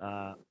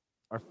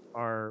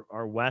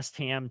 Our West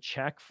Ham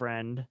Czech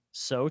friend,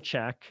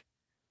 Souček,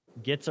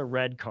 gets a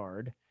red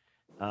card.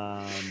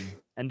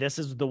 And this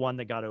is the one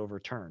that got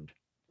overturned.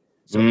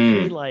 So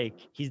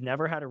he's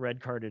never had a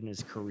red card in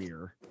his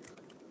career.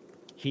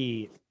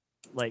 He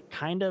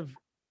kind of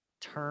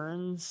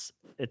turns,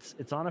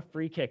 it's on a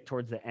free kick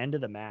towards the end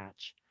of the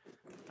match.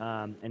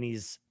 And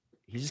he's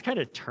just kind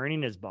of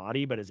turning his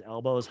body, but his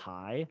elbow is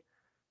high.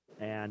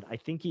 And I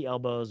think he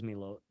elbows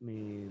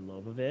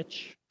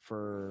Milovovic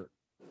for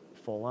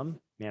Fulham.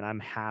 Man, I'm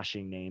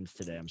hashing names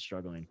today. I'm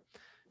struggling.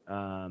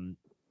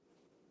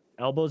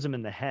 Elbows him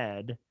in the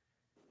head.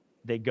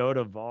 They go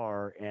to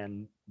VAR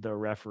and the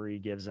referee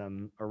gives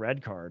him a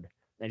red card.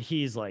 And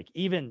he's like,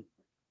 even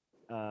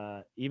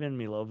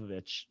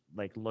Milovovic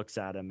looks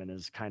at him and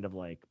is kind of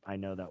like, I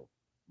know that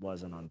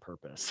wasn't on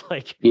purpose.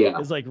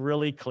 It's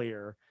really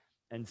clear.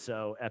 And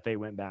so FA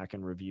went back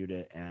and reviewed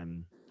it,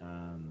 and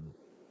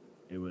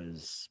it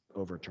was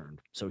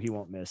overturned. So he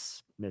won't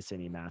miss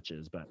any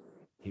matches, but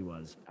he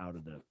was out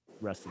of the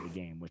rest of the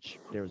game, which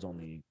there was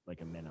only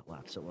a minute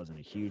left. So it wasn't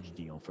a huge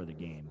deal for the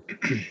game.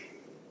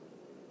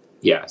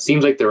 Yeah,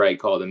 seems like the right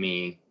call to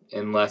me,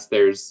 unless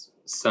there's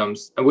some,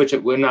 which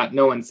we're not,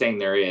 no one's saying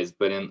there is,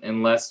 but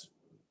unless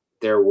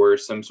there were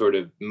some sort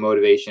of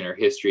motivation or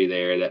history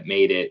there that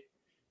made it,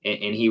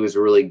 and he was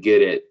really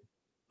good at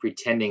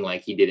pretending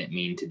like he didn't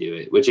mean to do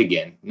it, which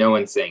again, no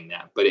one's saying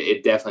that, but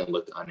it definitely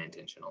looked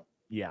unintentional.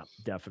 Yeah,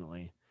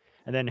 definitely.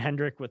 And then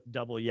Hendrick with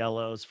double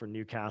yellows for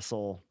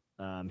Newcastle.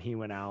 He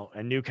went out,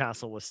 and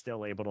Newcastle was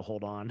still able to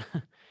hold on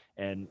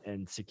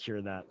and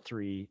secure that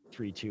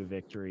 3-2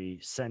 victory,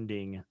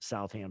 sending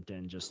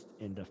Southampton just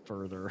into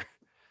further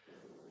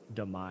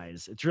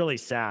demise. It's really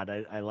sad.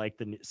 I like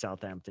the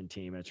Southampton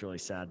team. It's really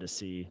sad to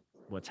see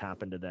what's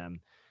happened to them.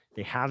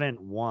 They haven't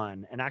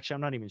won, and actually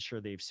I'm not even sure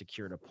they've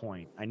secured a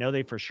point. I know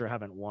they for sure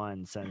haven't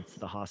won since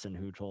the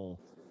Hasenhüttl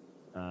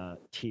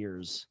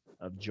tears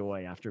of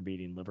joy after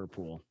beating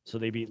Liverpool. So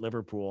they beat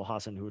Liverpool,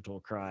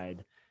 Hasenhüttl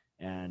cried,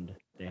 and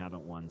they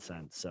haven't won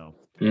since. So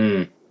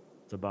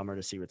it's a bummer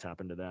to see what's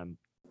happened to them.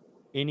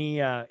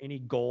 Any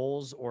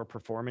goals or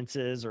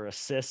performances or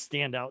assists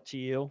stand out to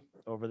you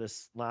over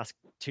this last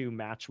 2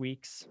 match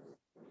weeks?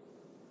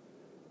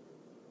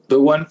 The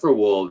one for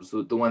Wolves,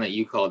 the one that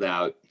you called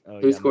out.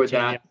 Who scored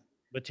that?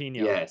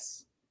 Moutinho.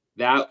 Yes.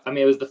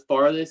 It was the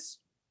farthest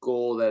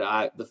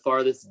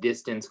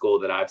distance goal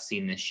that I've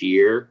seen this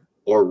year,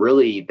 or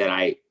really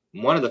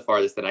one of the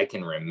farthest that I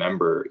can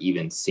remember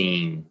even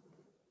seeing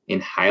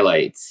in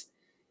highlights.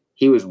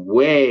 He was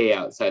way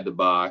outside the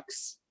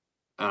box,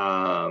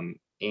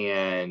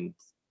 and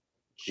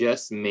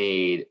just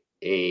made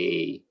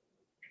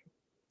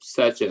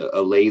such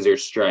a laser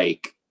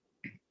strike.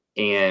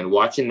 And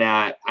watching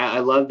that, I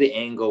love the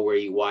angle where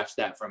you watch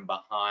that from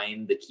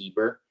behind the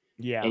keeper.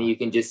 Yeah. And you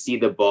can just see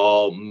the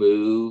ball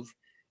move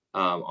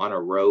on a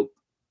rope.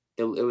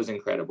 It was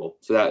incredible.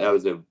 So that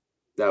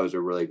was a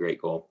really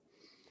great goal.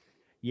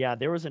 Yeah,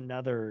 there was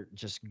another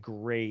just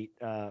great.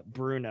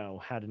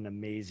 Bruno had an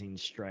amazing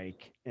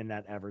strike in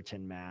that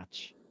Everton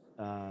match.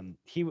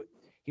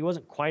 He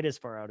wasn't quite as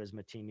far out as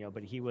Moutinho,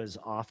 but he was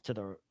off to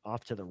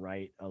the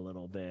right a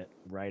little bit,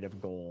 right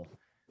of goal,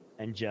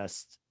 and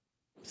just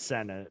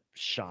sent a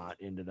shot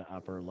into the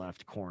upper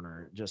left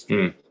corner. Just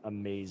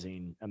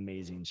amazing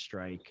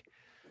strike.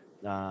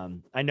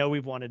 I know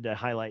we've wanted to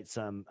highlight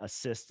some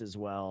assists as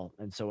well.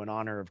 And so in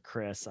honor of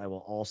Chris, I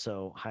will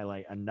also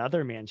highlight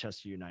another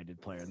Manchester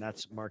United player, and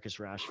that's Marcus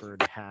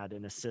Rashford. Had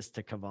an assist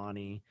to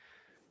Cavani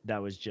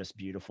that was just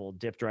beautiful.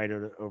 Dipped right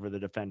over the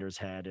defender's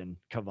head, and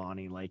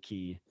Cavani, like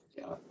he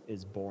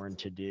is born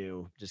to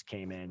do, just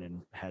came in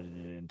and headed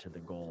it into the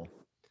goal.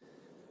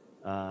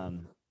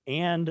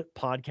 And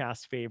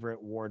podcast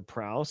favorite Ward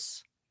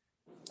Prowse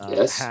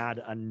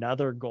had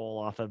another goal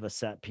off of a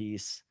set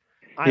piece.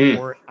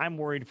 I'm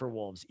worried for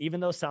Wolves.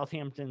 Even though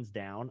Southampton's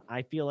down,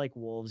 I feel like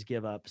Wolves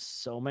give up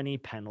so many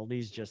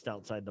penalties just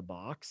outside the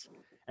box.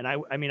 And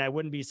I mean, I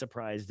wouldn't be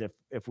surprised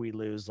if we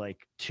lose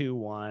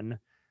 2-1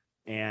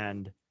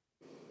 and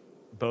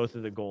both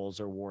of the goals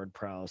are Ward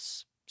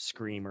Prowse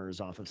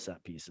screamers off of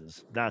set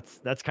pieces.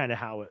 That's kind of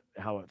how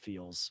it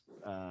feels.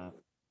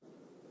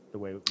 The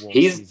way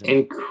he's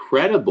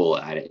incredible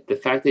at it. The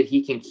fact that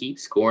he can keep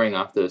scoring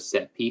off those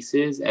set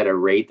pieces at a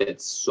rate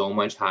that's so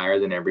much higher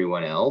than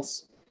everyone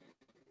else.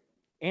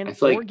 And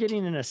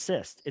getting an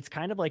assist. It's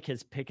kind of like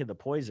his pick of the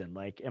poison.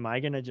 Am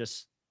I going to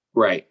just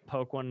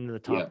poke one into the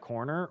top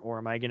corner, or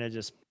am I going to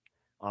just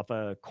off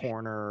a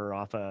corner or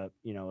off a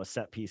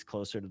set piece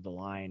closer to the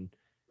line,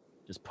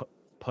 just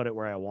put it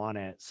where I want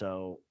it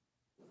so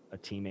a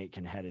teammate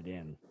can head it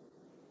in?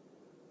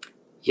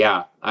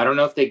 Yeah. I don't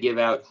know if they give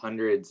out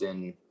hundreds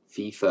in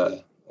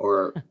FIFA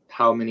or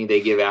how many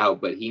they give out,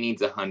 but he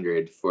needs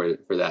 100 for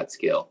that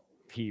skill.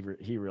 He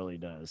really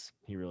does.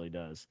 He really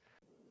does.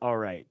 All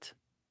right.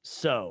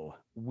 So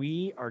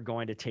we are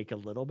going to take a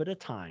little bit of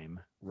time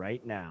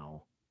right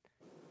now,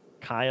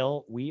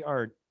 Kyle, we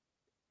are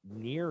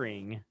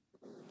nearing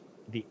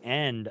the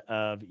end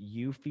of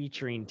you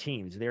featuring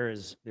teams.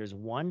 There's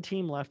one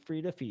team left for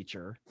you to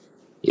feature.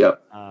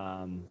 Yep.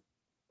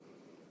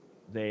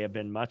 They have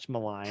been much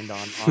maligned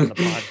on the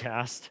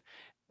podcast,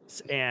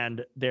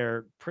 and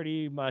they're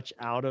pretty much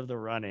out of the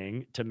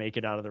running to make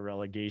it out of the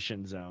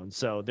relegation zone.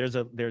 So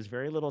there's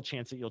very little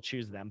chance that you'll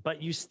choose them,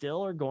 but you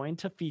still are going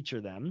to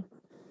feature them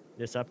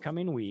this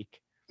upcoming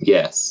week.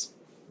 Yes.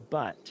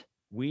 But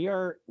we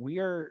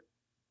are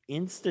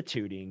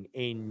instituting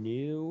a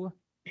new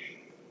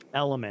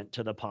element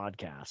to the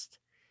podcast,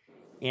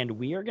 and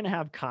we are going to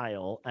have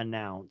Kyle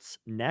announce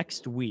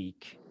next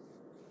week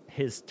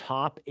his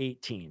top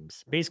 8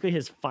 teams, basically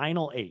his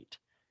final 8.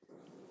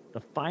 The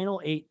final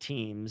 8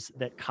 teams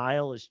that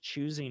Kyle is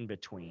choosing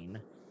between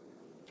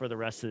for the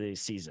rest of the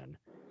season.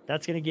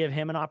 That's going to give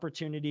him an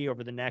opportunity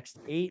over the next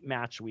 8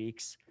 match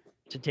weeks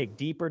to take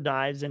deeper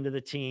dives into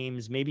the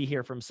teams, maybe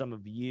hear from some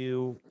of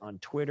you on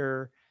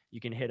Twitter. You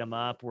can hit him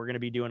up. We're going to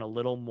be doing a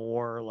little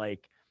more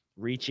like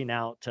reaching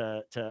out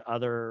to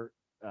other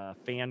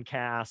fan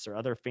casts or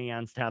other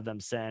fans to have them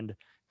send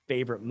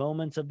favorite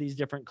moments of these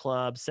different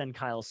clubs, send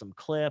Kyle some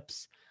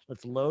clips.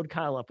 Let's load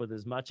Kyle up with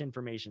as much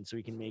information so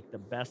he can make the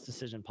best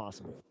decision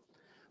possible.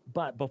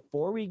 But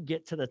before we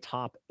get to the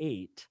top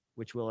 8,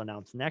 which we'll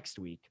announce next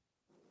week,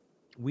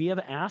 we have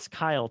asked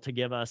Kyle to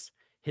give us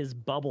his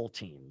bubble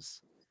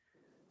teams.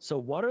 So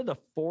what are the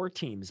 4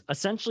 teams,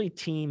 essentially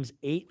teams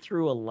 8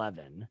 through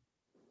 11?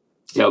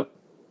 Yep.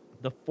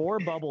 The 4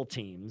 bubble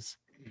teams.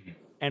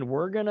 And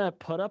we're going to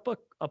put up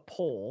a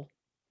poll,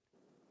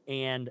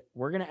 and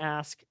we're going to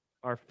ask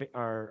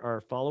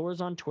our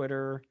followers on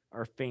Twitter,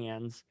 our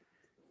fans,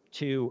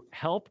 to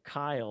help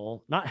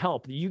Kyle, not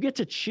help, you get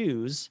to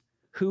choose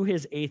who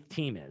his 8th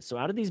team is. So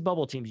out of these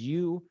bubble teams,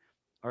 you,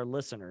 our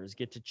listeners,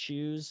 get to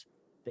choose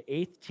the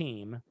 8th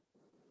team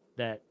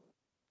that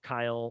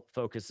Kyle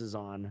focuses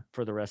on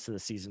for the rest of the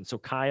season. So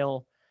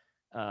Kyle,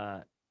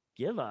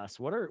 give us,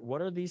 what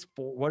are these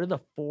 4, what are the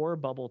 4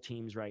 bubble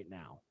teams right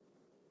now?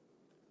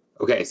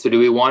 Okay, so do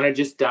we want to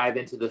just dive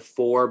into the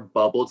 4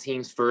 bubble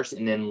teams first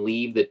and then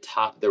leave the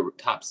top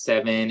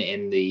 7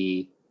 and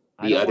the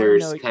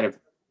others kind of?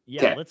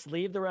 Yeah, okay. Let's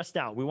leave the rest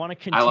out. We want to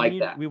continue. I like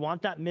that. We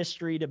want that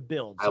mystery to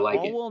build. So I like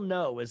all it. We'll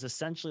know is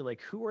essentially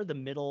like who are the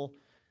middle.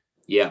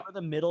 Yeah. Who are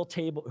the middle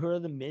table? Who are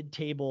the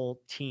mid-table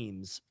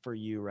teams for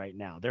you right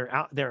now? They're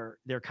out. They're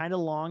kind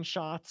of long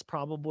shots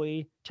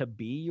probably to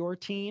be your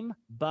team,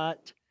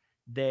 but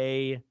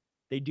they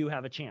do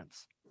have a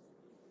chance.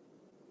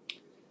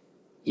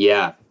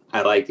 Yeah,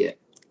 I like it.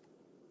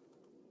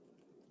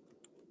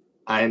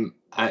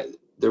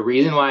 The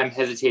reason why I'm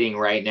hesitating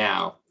right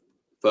now,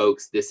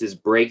 folks, this is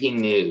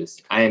breaking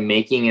news. I am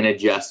making an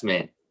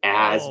adjustment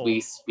as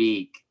we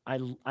speak. I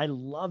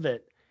love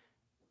it.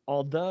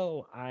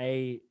 Although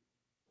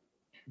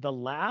the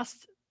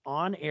last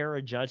on-air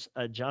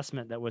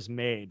adjustment that was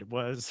made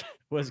was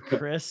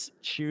Chris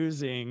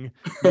choosing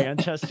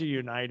Manchester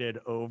United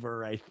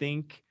over, I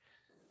think,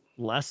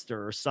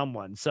 Leicester or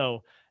someone.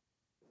 So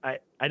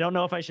I don't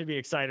know if I should be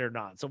excited or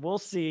not. So we'll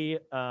see.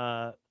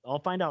 I'll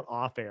find out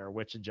off air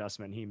which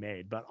adjustment he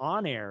made. But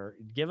on air,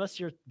 give us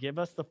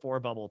the 4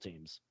 bubble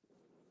teams.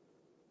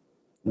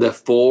 The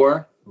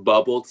 4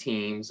 bubble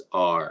teams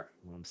are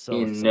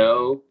in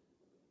no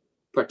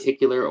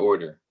particular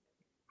order.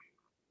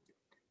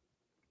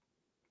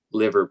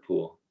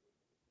 Liverpool.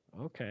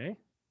 Okay.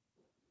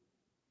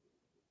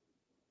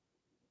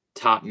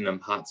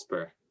 Tottenham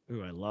Hotspur.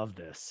 Ooh, I love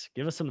this.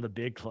 Give us some of the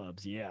big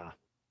clubs. Yeah.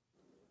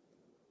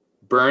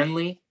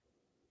 Burnley.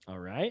 All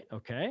right.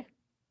 Okay.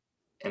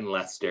 And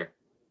Leicester.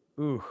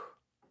 Ooh.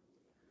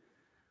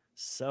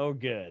 So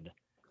good.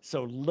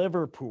 So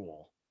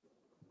Liverpool.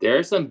 There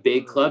are some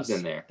big clubs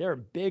in there. There are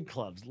big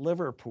clubs.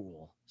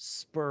 Liverpool,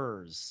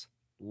 Spurs,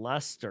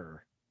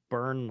 Leicester,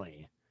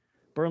 Burnley.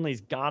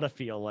 Burnley's got to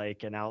feel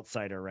like an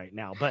outsider right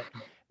now. But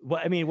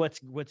I mean, what's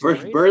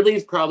great?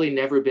 Burnley's probably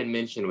never been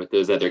mentioned with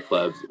those other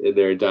clubs in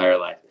their entire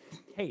life.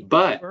 Hey,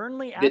 but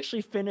Burnley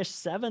actually finished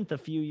 7th a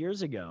few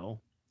years ago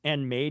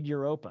and made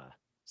Europa.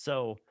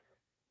 So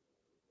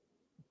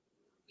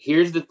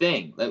here's the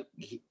thing.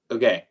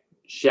 Okay,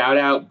 shout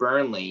out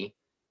Burnley.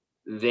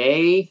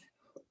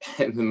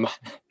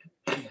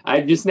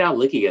 I'm just now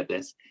looking at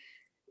this.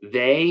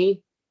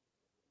 They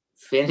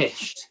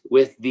finished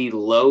with the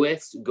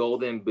lowest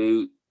golden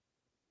boot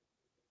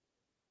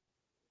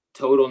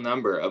total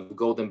number of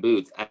golden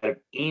boots out of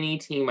any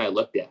team I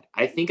looked at.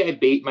 I think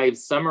my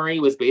summary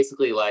was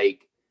basically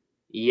like,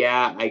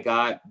 yeah, I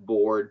got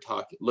bored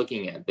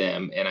looking at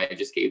them, and I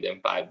just gave them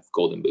 5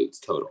 golden boots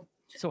total.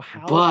 So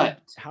how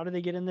do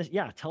they get in this?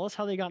 Yeah, tell us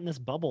how they got in this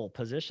bubble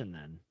position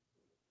then.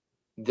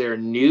 Their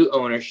new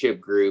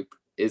ownership group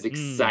is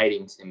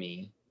exciting to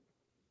me.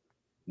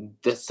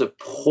 The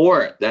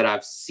support that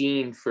I've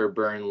seen for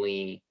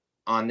Burnley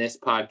on this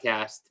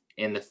podcast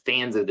and the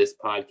fans of this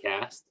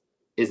podcast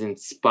is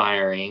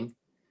inspiring.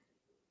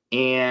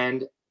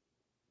 And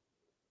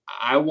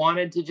I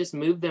wanted to just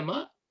move them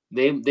up.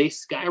 They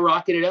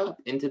skyrocketed up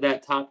into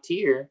that top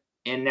tier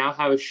and now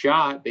have a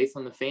shot based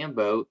on the fan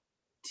vote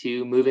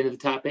to move into the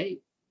top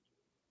 8.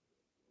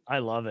 I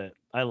love it.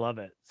 I love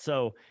it.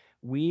 So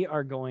we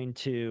are going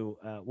to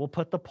we'll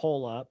put the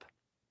poll up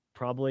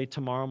probably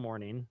tomorrow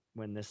morning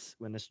when this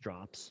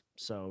drops.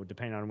 So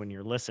depending on when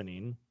you're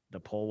listening, the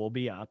poll will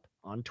be up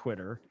on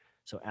Twitter.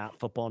 So at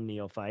Football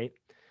Neophyte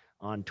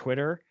on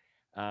Twitter.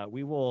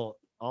 We will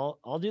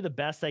I'll do the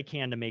best I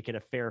can to make it a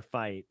fair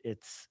fight.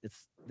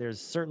 There's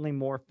certainly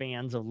more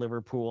fans of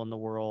Liverpool in the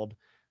world,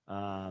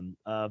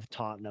 of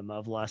Tottenham,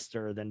 of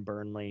Leicester than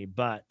Burnley,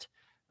 but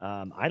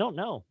I don't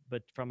know,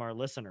 but from our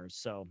listeners.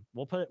 So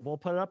we'll put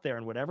it up there,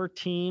 and whatever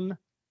team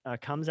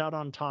comes out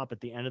on top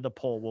at the end of the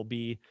poll will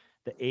be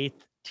the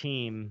 8th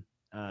team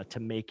to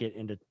make it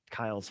into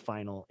Kyle's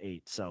final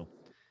 8. So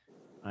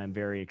I'm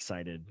very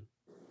excited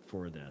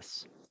for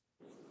this.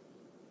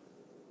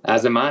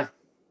 As am I.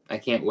 I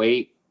can't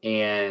wait.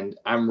 And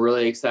I'm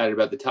really excited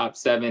about the top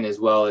 7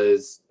 as well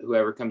as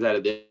whoever comes out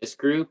of this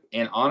group.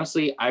 And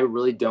honestly, I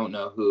really don't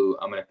know who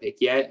I'm going to pick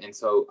yet. And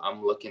so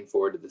I'm looking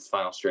forward to this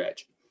final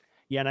stretch.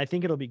 Yeah, and I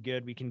think it'll be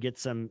good. We can get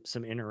some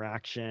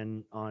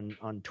interaction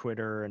on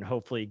Twitter and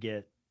hopefully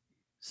get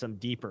some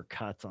deeper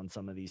cuts on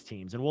some of these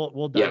teams. And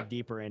we'll dive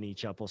deeper in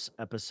each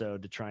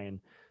episode to try and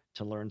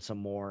to learn some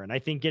more. And I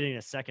think getting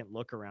a second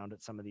look around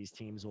at some of these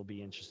teams will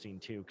be interesting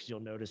too, because you'll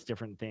notice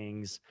different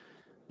things.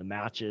 The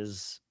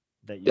matches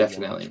that you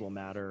watch will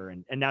matter,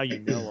 and now you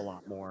know a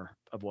lot more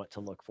of what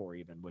to look for,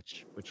 even,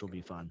 which will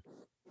be fun.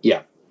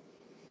 Yeah.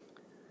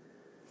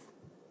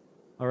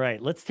 All right,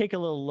 let's take a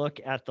little look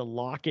at the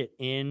Lock It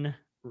In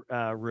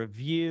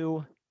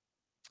review.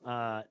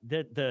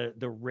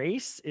 The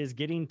race is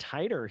getting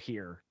tighter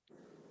here.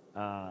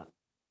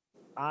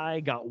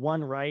 I got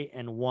one right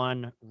and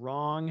one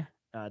wrong.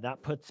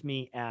 That puts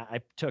me at,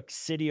 I took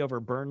City over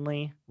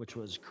Burnley, which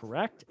was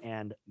correct,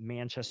 and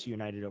Manchester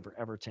United over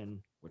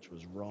Everton, which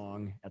was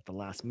wrong at the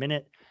last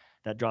minute.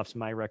 That drops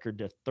my record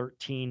to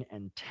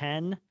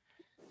 13-10.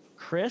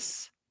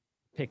 Chris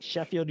picked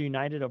Sheffield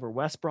United over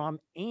West Brom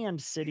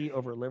and City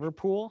over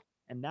Liverpool,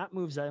 and that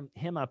moves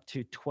him up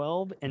to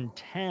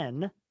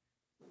 12-10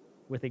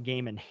 with a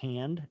game in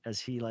hand,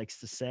 as he likes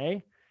to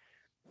say.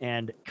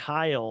 And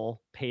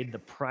Kyle paid the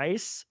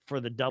price for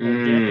the double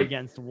dip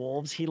against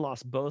Wolves. He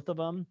lost both of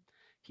them.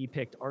 He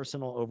picked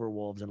Arsenal over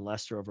Wolves and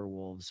Leicester over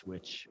Wolves,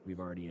 which we've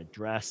already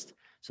addressed.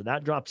 So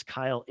that drops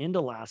Kyle into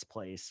last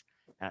place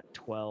at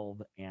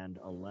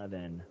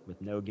 12-11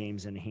 with no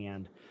games in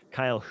hand.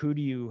 Kyle, who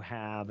do you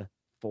have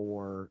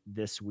for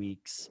this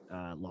week's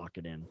Lock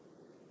It In?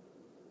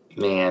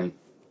 Man,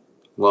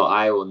 well,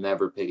 I will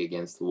never pick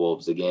against the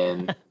Wolves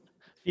again.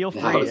 Feel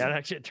free. That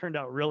actually turned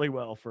out really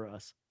well for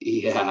us.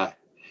 Yeah.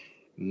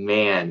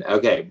 Man.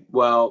 Okay.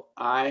 Well,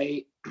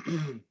 I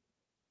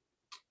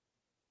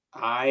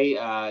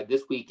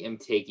this week am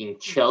taking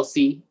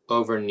Chelsea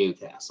over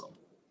Newcastle.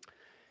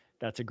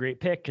 That's a great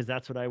pick, because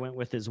that's what I went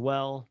with as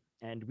well.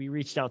 And we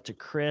reached out to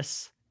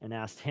Chris and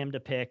asked him to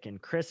pick.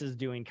 And Chris is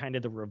doing kind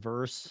of the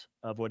reverse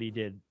of what he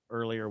did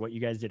earlier, what you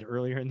guys did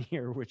earlier in the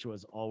year, which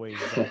was always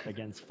bet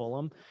against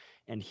Fulham.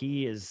 And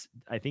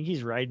I think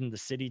he's riding the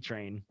City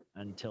train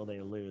until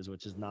they lose,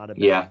 which is not a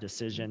bad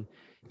decision.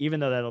 Even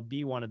though that'll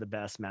be one of the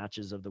best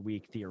matches of the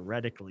week,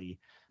 theoretically,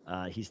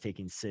 he's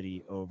taking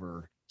City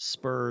over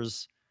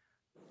Spurs,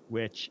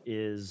 which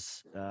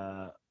is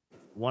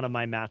one of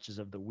my matches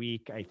of the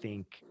week. I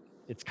think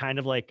it's kind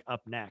of like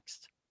up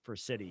next for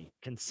City.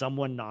 Can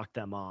someone knock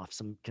them off?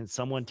 Can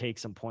someone take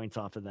some points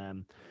off of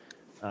them?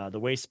 The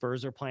way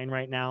Spurs are playing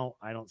right now,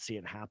 I don't see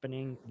it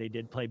happening. They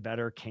did play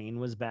better. Kane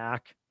was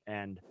back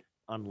and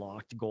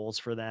unlocked goals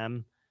for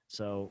them.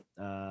 So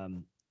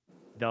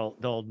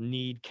they'll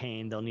need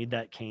Kane. They'll need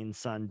that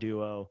Kane-Son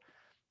duo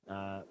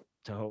to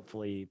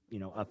hopefully,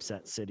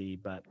 upset City.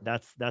 But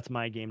that's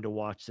my game to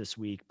watch this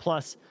week.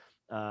 Plus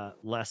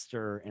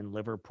Leicester and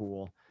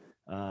Liverpool.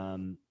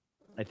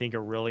 I think a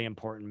really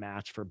important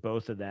match for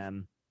both of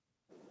them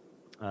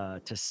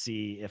to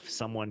see if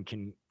someone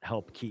can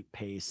help keep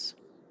pace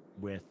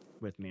with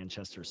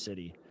Manchester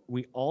City.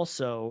 We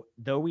also,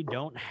 though we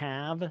don't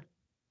have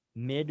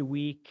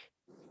midweek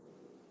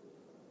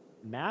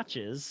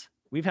matches,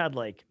 we've had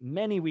like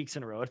many weeks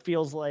in a row. It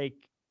feels like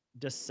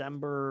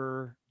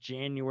December,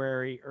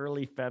 January,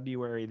 early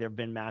February, there have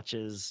been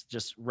matches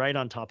just right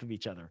on top of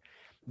each other.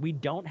 We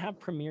don't have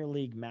Premier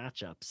League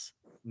matchups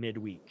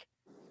midweek,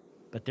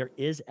 but there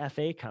is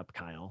FA Cup,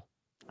 Kyle.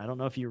 I don't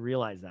know if you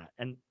realize that.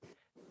 And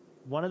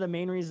one of the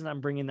main reasons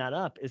I'm bringing that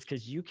up is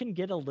because you can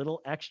get a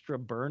little extra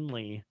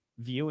Burnley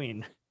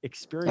viewing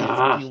experience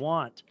if you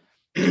want.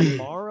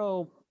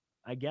 Tomorrow,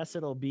 I guess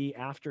it'll be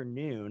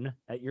afternoon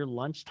at your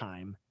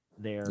lunchtime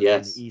there on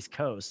the East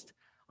Coast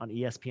on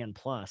ESPN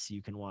Plus.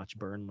 You can watch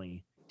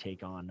Burnley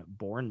take on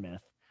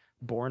Bournemouth.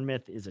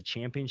 Bournemouth is a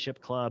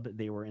championship club.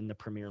 They were in the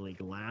Premier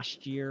League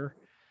last year.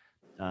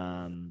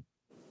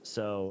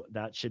 So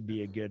that should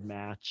be a good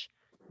match.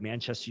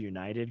 Manchester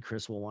United,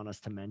 Chris will want us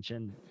to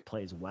mention,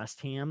 plays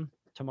West Ham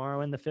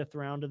tomorrow in the 5th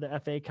round of the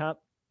FA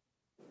Cup.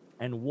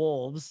 And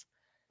Wolves,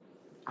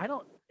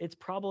 it's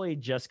probably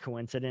just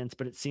coincidence,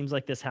 but it seems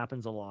like this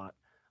happens a lot.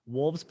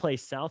 Wolves play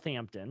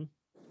Southampton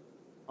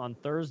on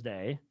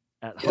Thursday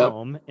at Yep.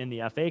 home in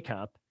the FA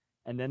Cup,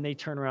 and then they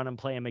turn around and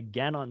play them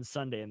again on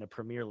Sunday in the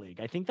Premier League.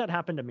 I think that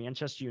happened to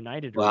Manchester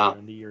United Wow. earlier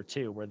in the year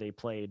too, where they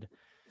played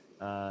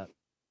a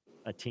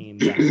team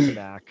back to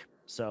back.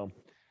 So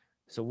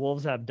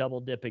Wolves have double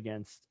dip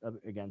against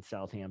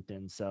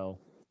Southampton. So,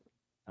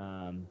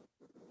 and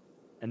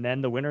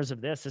then the winners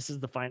of this is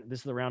this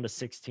is the round of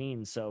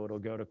 16. So it'll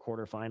go to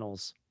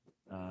quarterfinals.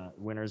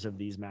 Winners of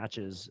these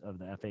matches of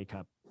the FA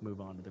Cup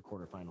move on to the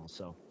quarterfinals.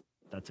 So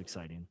that's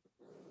exciting.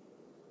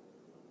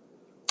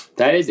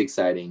 That is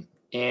exciting.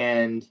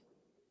 And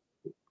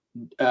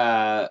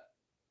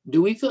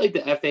do we feel like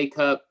the FA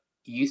Cup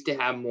used to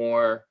have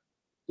more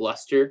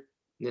luster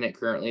than it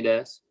currently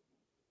does?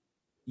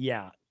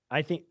 Yeah,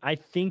 I think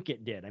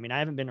it did. I mean, I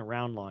haven't been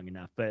around long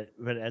enough, but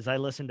as I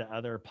listen to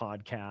other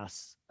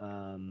podcasts,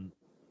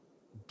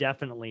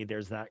 definitely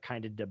there's that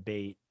kind of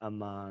debate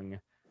among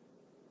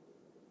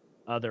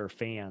other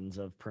fans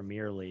of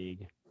Premier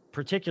League.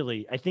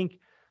 Particularly, I think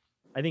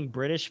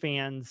British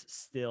fans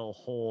still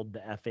hold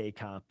the FA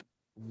Cup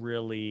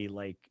really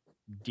like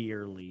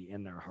dearly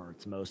in their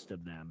hearts, most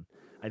of them.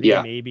 I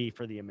think maybe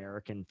for the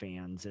American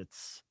fans,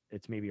 it's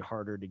maybe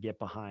harder to get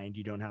behind.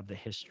 You don't have the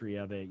history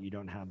of it. You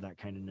don't have that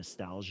kind of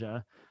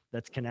nostalgia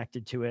that's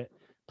connected to it.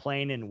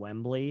 Playing in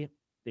Wembley,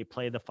 they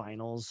play the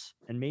finals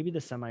and maybe the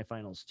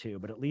semifinals too,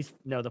 but at least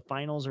the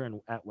finals are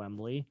at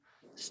Wembley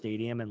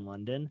Stadium in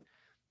London.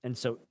 And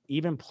so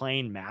even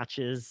playing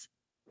matches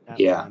at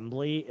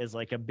Wembley is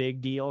like a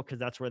big deal because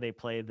that's where they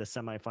play the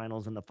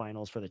semifinals and the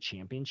finals for the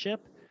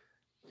championship.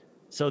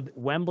 So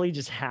Wembley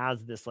just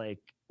has this like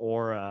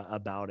aura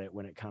about it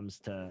when it comes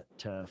to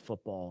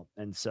football.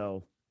 And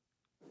so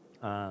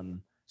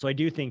so I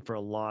do think for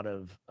a lot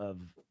of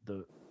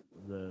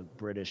the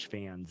British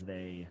fans,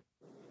 they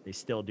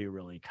still do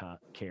really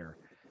care.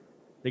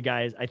 The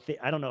guys,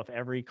 I don't know if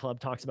every club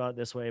talks about it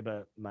this way,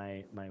 but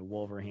my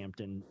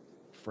Wolverhampton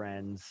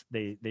friends,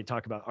 they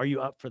talk about, are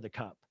you up for the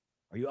cup?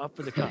 Are you up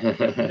for the cup?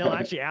 And they'll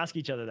actually ask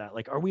each other that,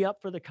 like, are we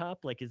up for the cup?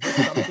 Like, is this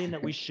something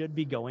that we should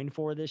be going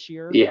for this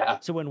year? Yeah.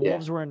 So when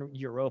Wolves were in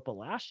Europa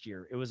last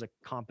year, it was a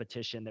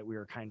competition that we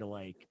were kind of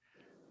like,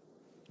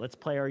 let's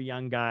play our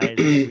young guys.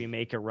 If we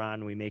make a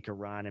run,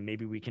 and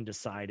maybe we can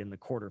decide in the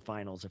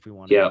quarterfinals if we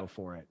want to go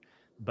for it.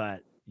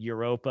 But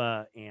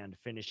Europa and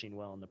finishing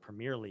well in the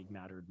Premier League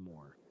mattered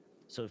more.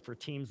 So for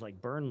teams like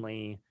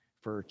Burnley,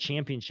 for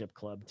championship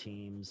club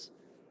teams,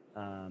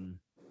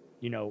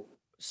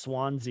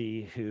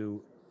 Swansea,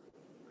 who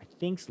I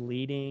think's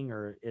leading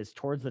or is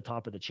towards the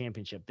top of the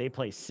championship, they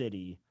play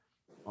City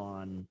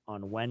on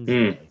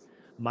Wednesday.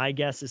 My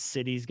guess is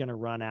City's going to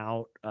run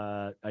out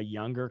a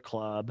younger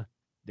club.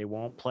 They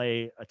won't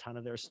play a ton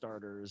of their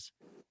starters,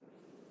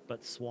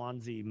 but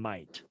Swansea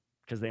might,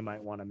 because they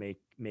might want to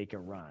make a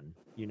run.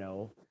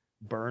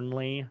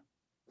 Burnley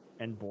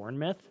and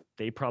Bournemouth,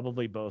 they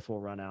probably both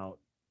will run out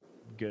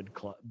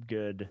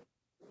good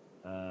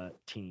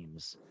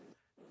teams.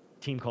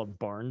 Team called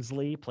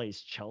Barnsley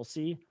plays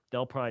Chelsea.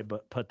 They'll probably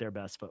put their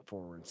best foot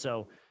forward.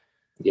 So,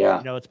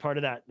 it's part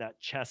of that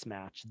chess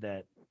match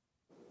that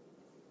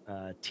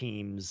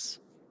teams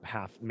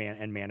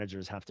and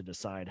managers have to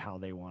decide how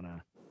they want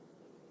to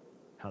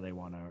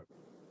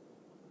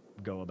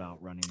go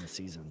about running the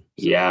season.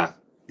 So, yeah,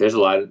 there's a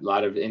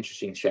lot of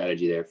interesting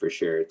strategy there for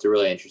sure. It's a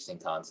really interesting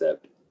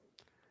concept.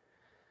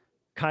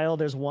 Kyle,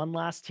 there's one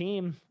last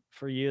team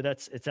for you.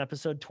 It's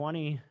episode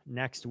 20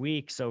 next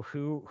week. So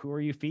who are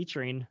you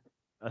featuring?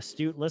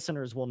 Astute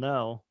listeners will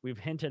know. We've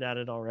hinted at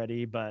it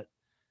already, but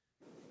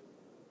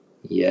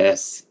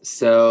yes.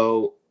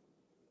 So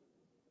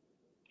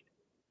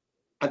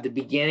at the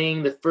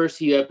beginning, the first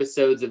few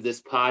episodes of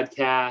this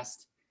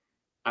podcast,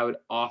 I would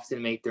often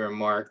make the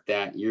remark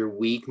that your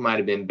week might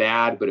have been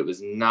bad, but it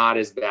was not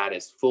as bad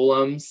as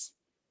Fulham's.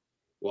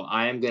 Well,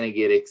 I am going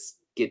to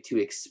get to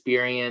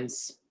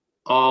experience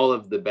all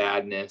of the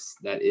badness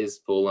that is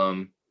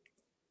Fulham,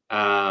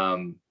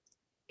 and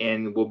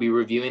we'll be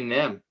reviewing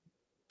them.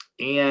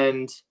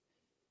 And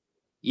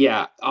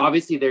yeah,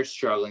 obviously they're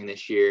struggling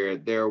this year.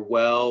 They're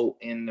well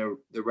in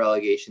the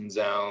relegation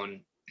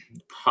zone,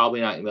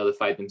 probably not going to be able to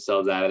fight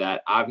themselves out of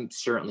that. I've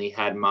certainly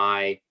had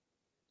my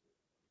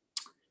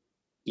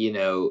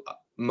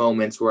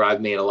moments where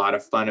I've made a lot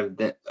of fun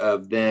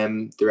of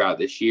them throughout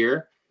this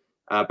year.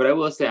 But I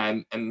will say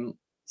I'm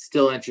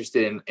still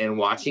interested in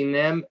watching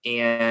them.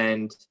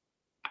 And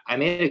I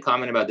made a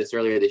comment about this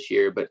earlier this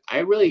year, but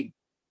I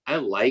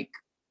like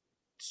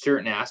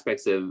certain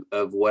aspects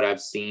of what I've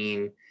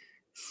seen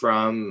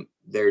from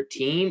their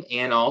team,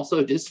 and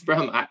also just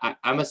from,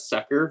 I'm a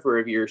sucker for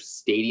if your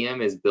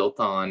stadium is built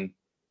on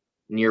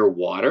near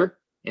water.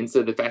 And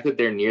so the fact that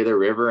they're near the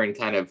river and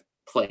kind of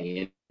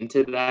play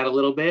into that a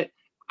little bit,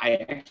 I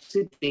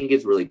actually think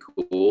is really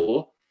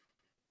cool.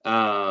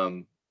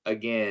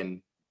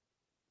 Again,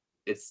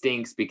 it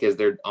stinks because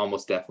they're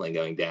almost definitely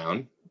going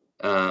down.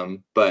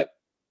 But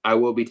I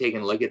will be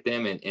taking a look at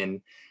them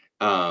and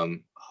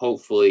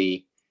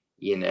hopefully,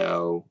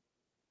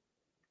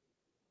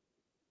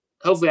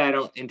 hopefully I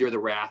don't endure the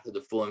wrath of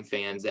the Fulham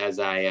fans as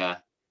I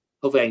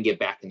hopefully I can get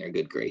back in their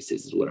good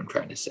graces is what I'm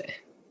trying to say.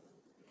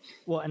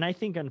 Well, and I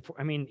think,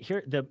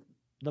 here,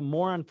 the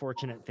more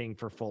unfortunate thing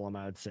for Fulham,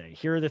 I would say,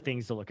 here are the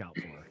things to look out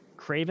for.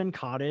 Craven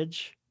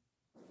Cottage,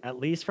 at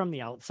least from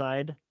the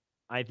outside,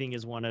 I think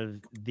is one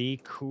of the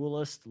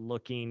coolest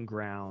looking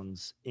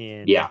grounds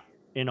in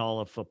all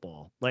of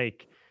football.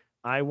 Like,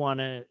 I want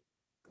to,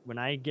 when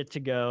I get to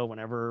go,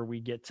 whenever we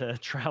get to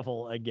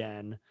travel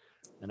again,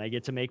 and I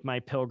get to make my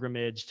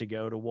pilgrimage to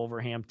go to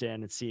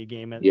Wolverhampton and see a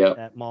game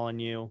at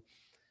Molineux,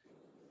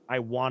 I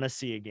want to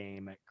see a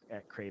game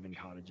at Craven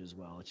Cottage as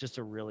well. It's just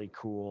a really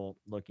cool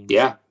looking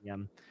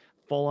stadium.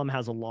 Fulham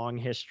has a long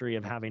history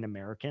of having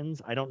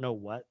Americans. I don't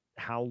know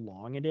how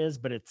long it is,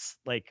 but it's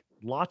like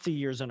lots of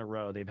years in a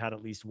row they've had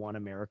at least one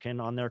American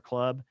on their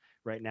club.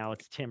 Right now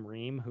it's Tim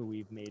Ream, who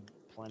we've made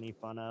plenty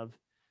fun of.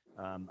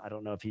 I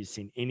don't know if he's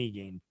seen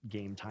any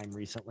game time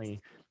recently,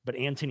 but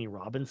Anthony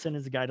Robinson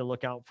is a guy to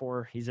look out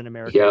for. He's an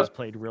American who's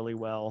played really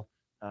well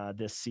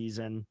this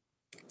season.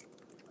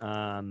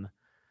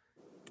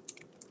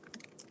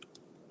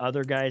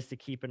 Other guys to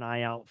keep an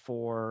eye out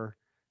for,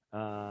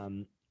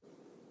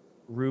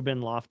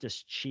 Ruben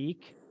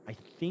Loftus-Cheek. I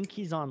think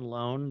he's on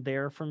loan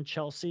there from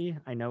Chelsea.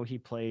 I know he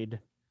played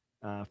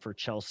for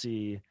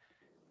Chelsea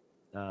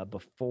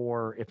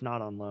before. If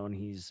not on loan,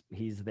 he's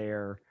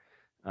there.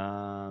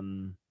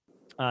 The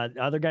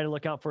other guy to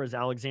look out for is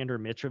Alexander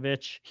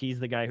Mitrovic. He's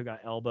the guy who got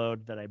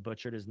elbowed that I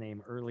butchered his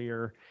name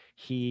earlier.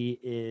 He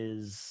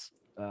is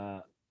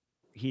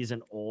he's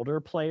an older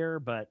player,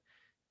 but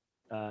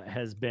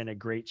has been a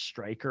great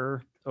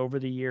striker over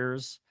the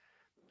years.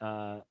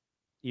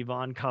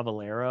 Ivan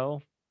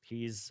Cavallero,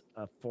 he's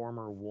a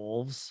former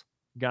Wolves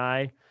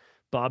guy.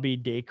 Bobby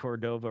De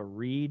Cordova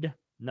Reed,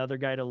 another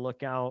guy to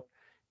look out.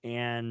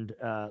 And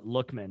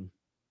Lookman,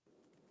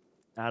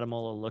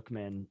 Ademola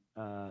Lookman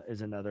is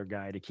another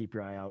guy to keep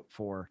your eye out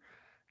for.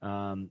 They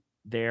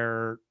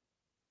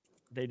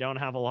don't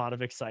have a lot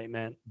of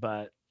excitement,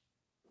 but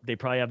they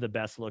probably have the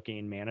best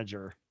looking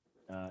manager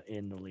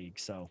in the league.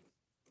 So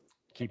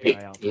keep your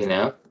eye out for you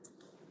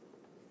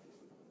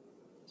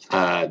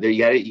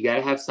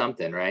gotta have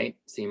something, right?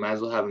 So you might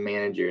as well have a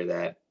manager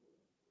that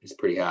is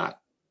pretty hot.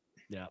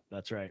 Yeah,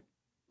 that's right.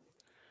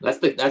 That's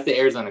the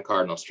Arizona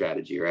Cardinals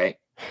strategy, right?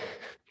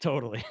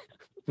 Totally.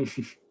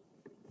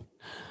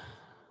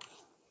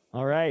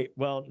 All right.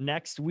 Well,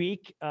 next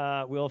week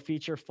we'll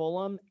feature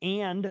Fulham,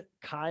 and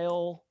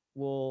Kyle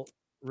will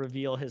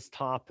reveal his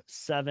top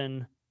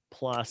 7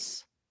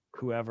 plus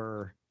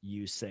whoever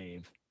you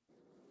save.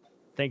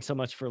 Thanks so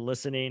much for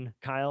listening,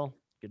 Kyle.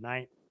 Good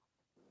night.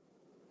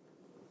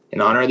 In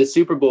honor of the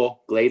Super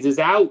Bowl, Glazes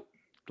out.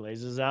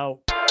 Glazes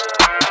out.